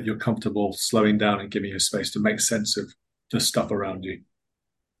where you're comfortable slowing down and giving you space to make sense of the stuff around you,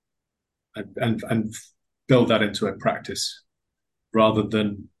 and build that into a practice rather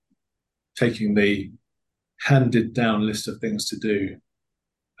than taking the handed down list of things to do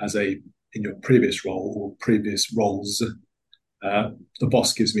in your previous role or previous roles. The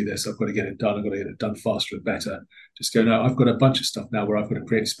boss gives me this, I've got to get it done, I've got to get it done faster and better. Just go, no, I've got a bunch of stuff now where I've got to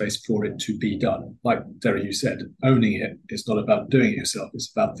create space for it to be done. Like Derry, you said, owning it is not about doing it yourself.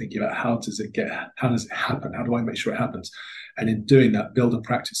 It's about thinking about how does it happen? How do I make sure it happens? And in doing that, build a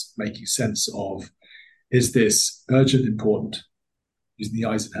practice of making sense of, is this urgent, important, using the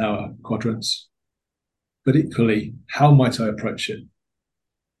Eisenhower quadrants? But equally, how might I approach it?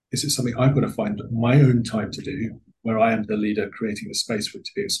 Is it something I've got to find my own time to do, where I am the leader creating the space for it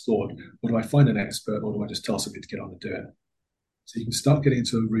to be explored? Or do I find an expert, or do I just tell somebody to get on and do it? So you can start getting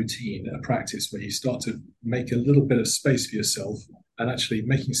into a routine, a practice where you start to make a little bit of space for yourself, and actually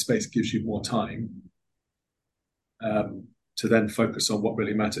making space gives you more time to then focus on what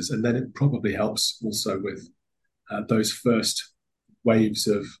really matters. And then it probably helps also with those first waves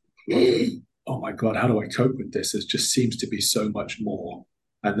of, oh my God, how do I cope with this? There just seems to be so much more.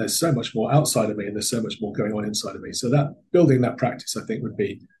 And there's so much more outside of me, and there's so much more going on inside of me. So that building that practice, I think, would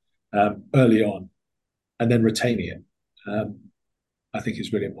be early on, and then retaining it, I think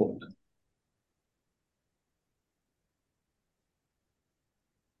is really important.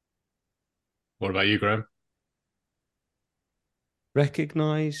 What about you, Graham?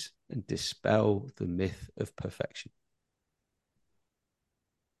 Recognize and dispel the myth of perfection.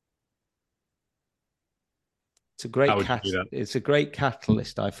 It's a great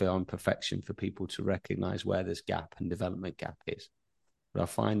catalyst, I feel, on perfection for people to recognize where this gap and development gap is. But I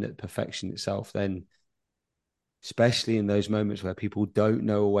find that perfection itself then, especially in those moments where people don't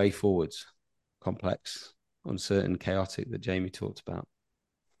know a way forwards, complex, uncertain, chaotic, that Jamie talked about,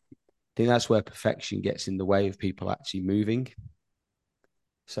 I think that's where perfection gets in the way of people actually moving.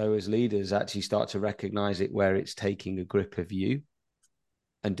 So as leaders, actually start to recognize it where it's taking a grip of you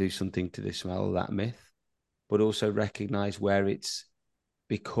and do something to dispel that myth, but also recognize where it's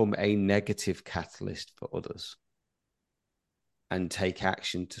become a negative catalyst for others and take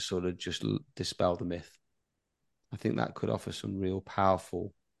action to sort of just dispel the myth. I think that could offer some real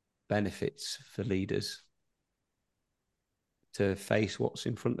powerful benefits for leaders to face what's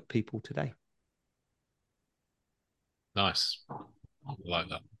in front of people today. Nice. I like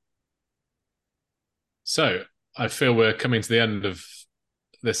that. So I feel we're coming to the end of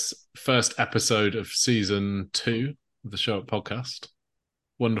this first episode of season 2 of the Show Up podcast.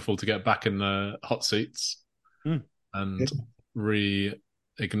 Wonderful to get back in the hot seats and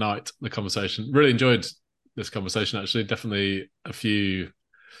reignite the conversation. Really enjoyed this conversation, actually. Definitely a few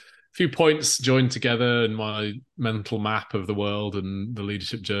points joined together in my mental map of the world and the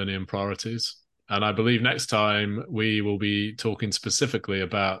leadership journey and priorities. And I believe next time we will be talking specifically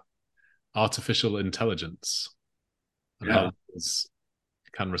about artificial intelligence and how leaders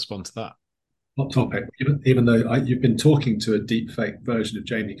can respond to that. Hot topic, even though you've been talking to a deep fake version of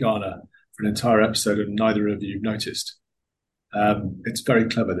Jamie Garner for an entire episode and neither of you noticed. It's very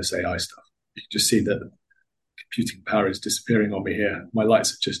clever, this AI stuff. You can just see that computing power is disappearing on me here. My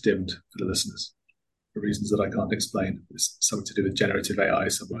lights have just dimmed for the listeners for reasons that I can't explain. It's something to do with generative AI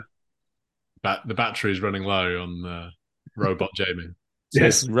somewhere. The battery is running low on Robot Jamie.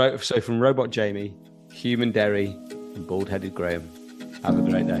 Yes. So from Robot Jamie, Human Derry, and Bald-Headed Graham, have a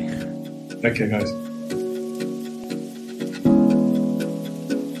great day. Okay, guys.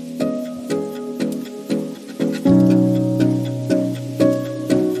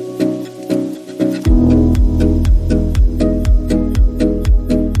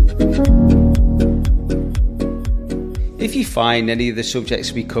 find any of the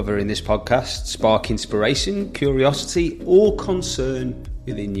subjects we cover in this podcast spark inspiration, curiosity, or concern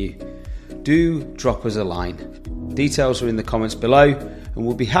within you, do drop us a line. Details are in the comments below, and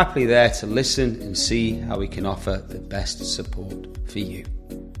we'll be happily there to listen and see how we can offer the best support for you.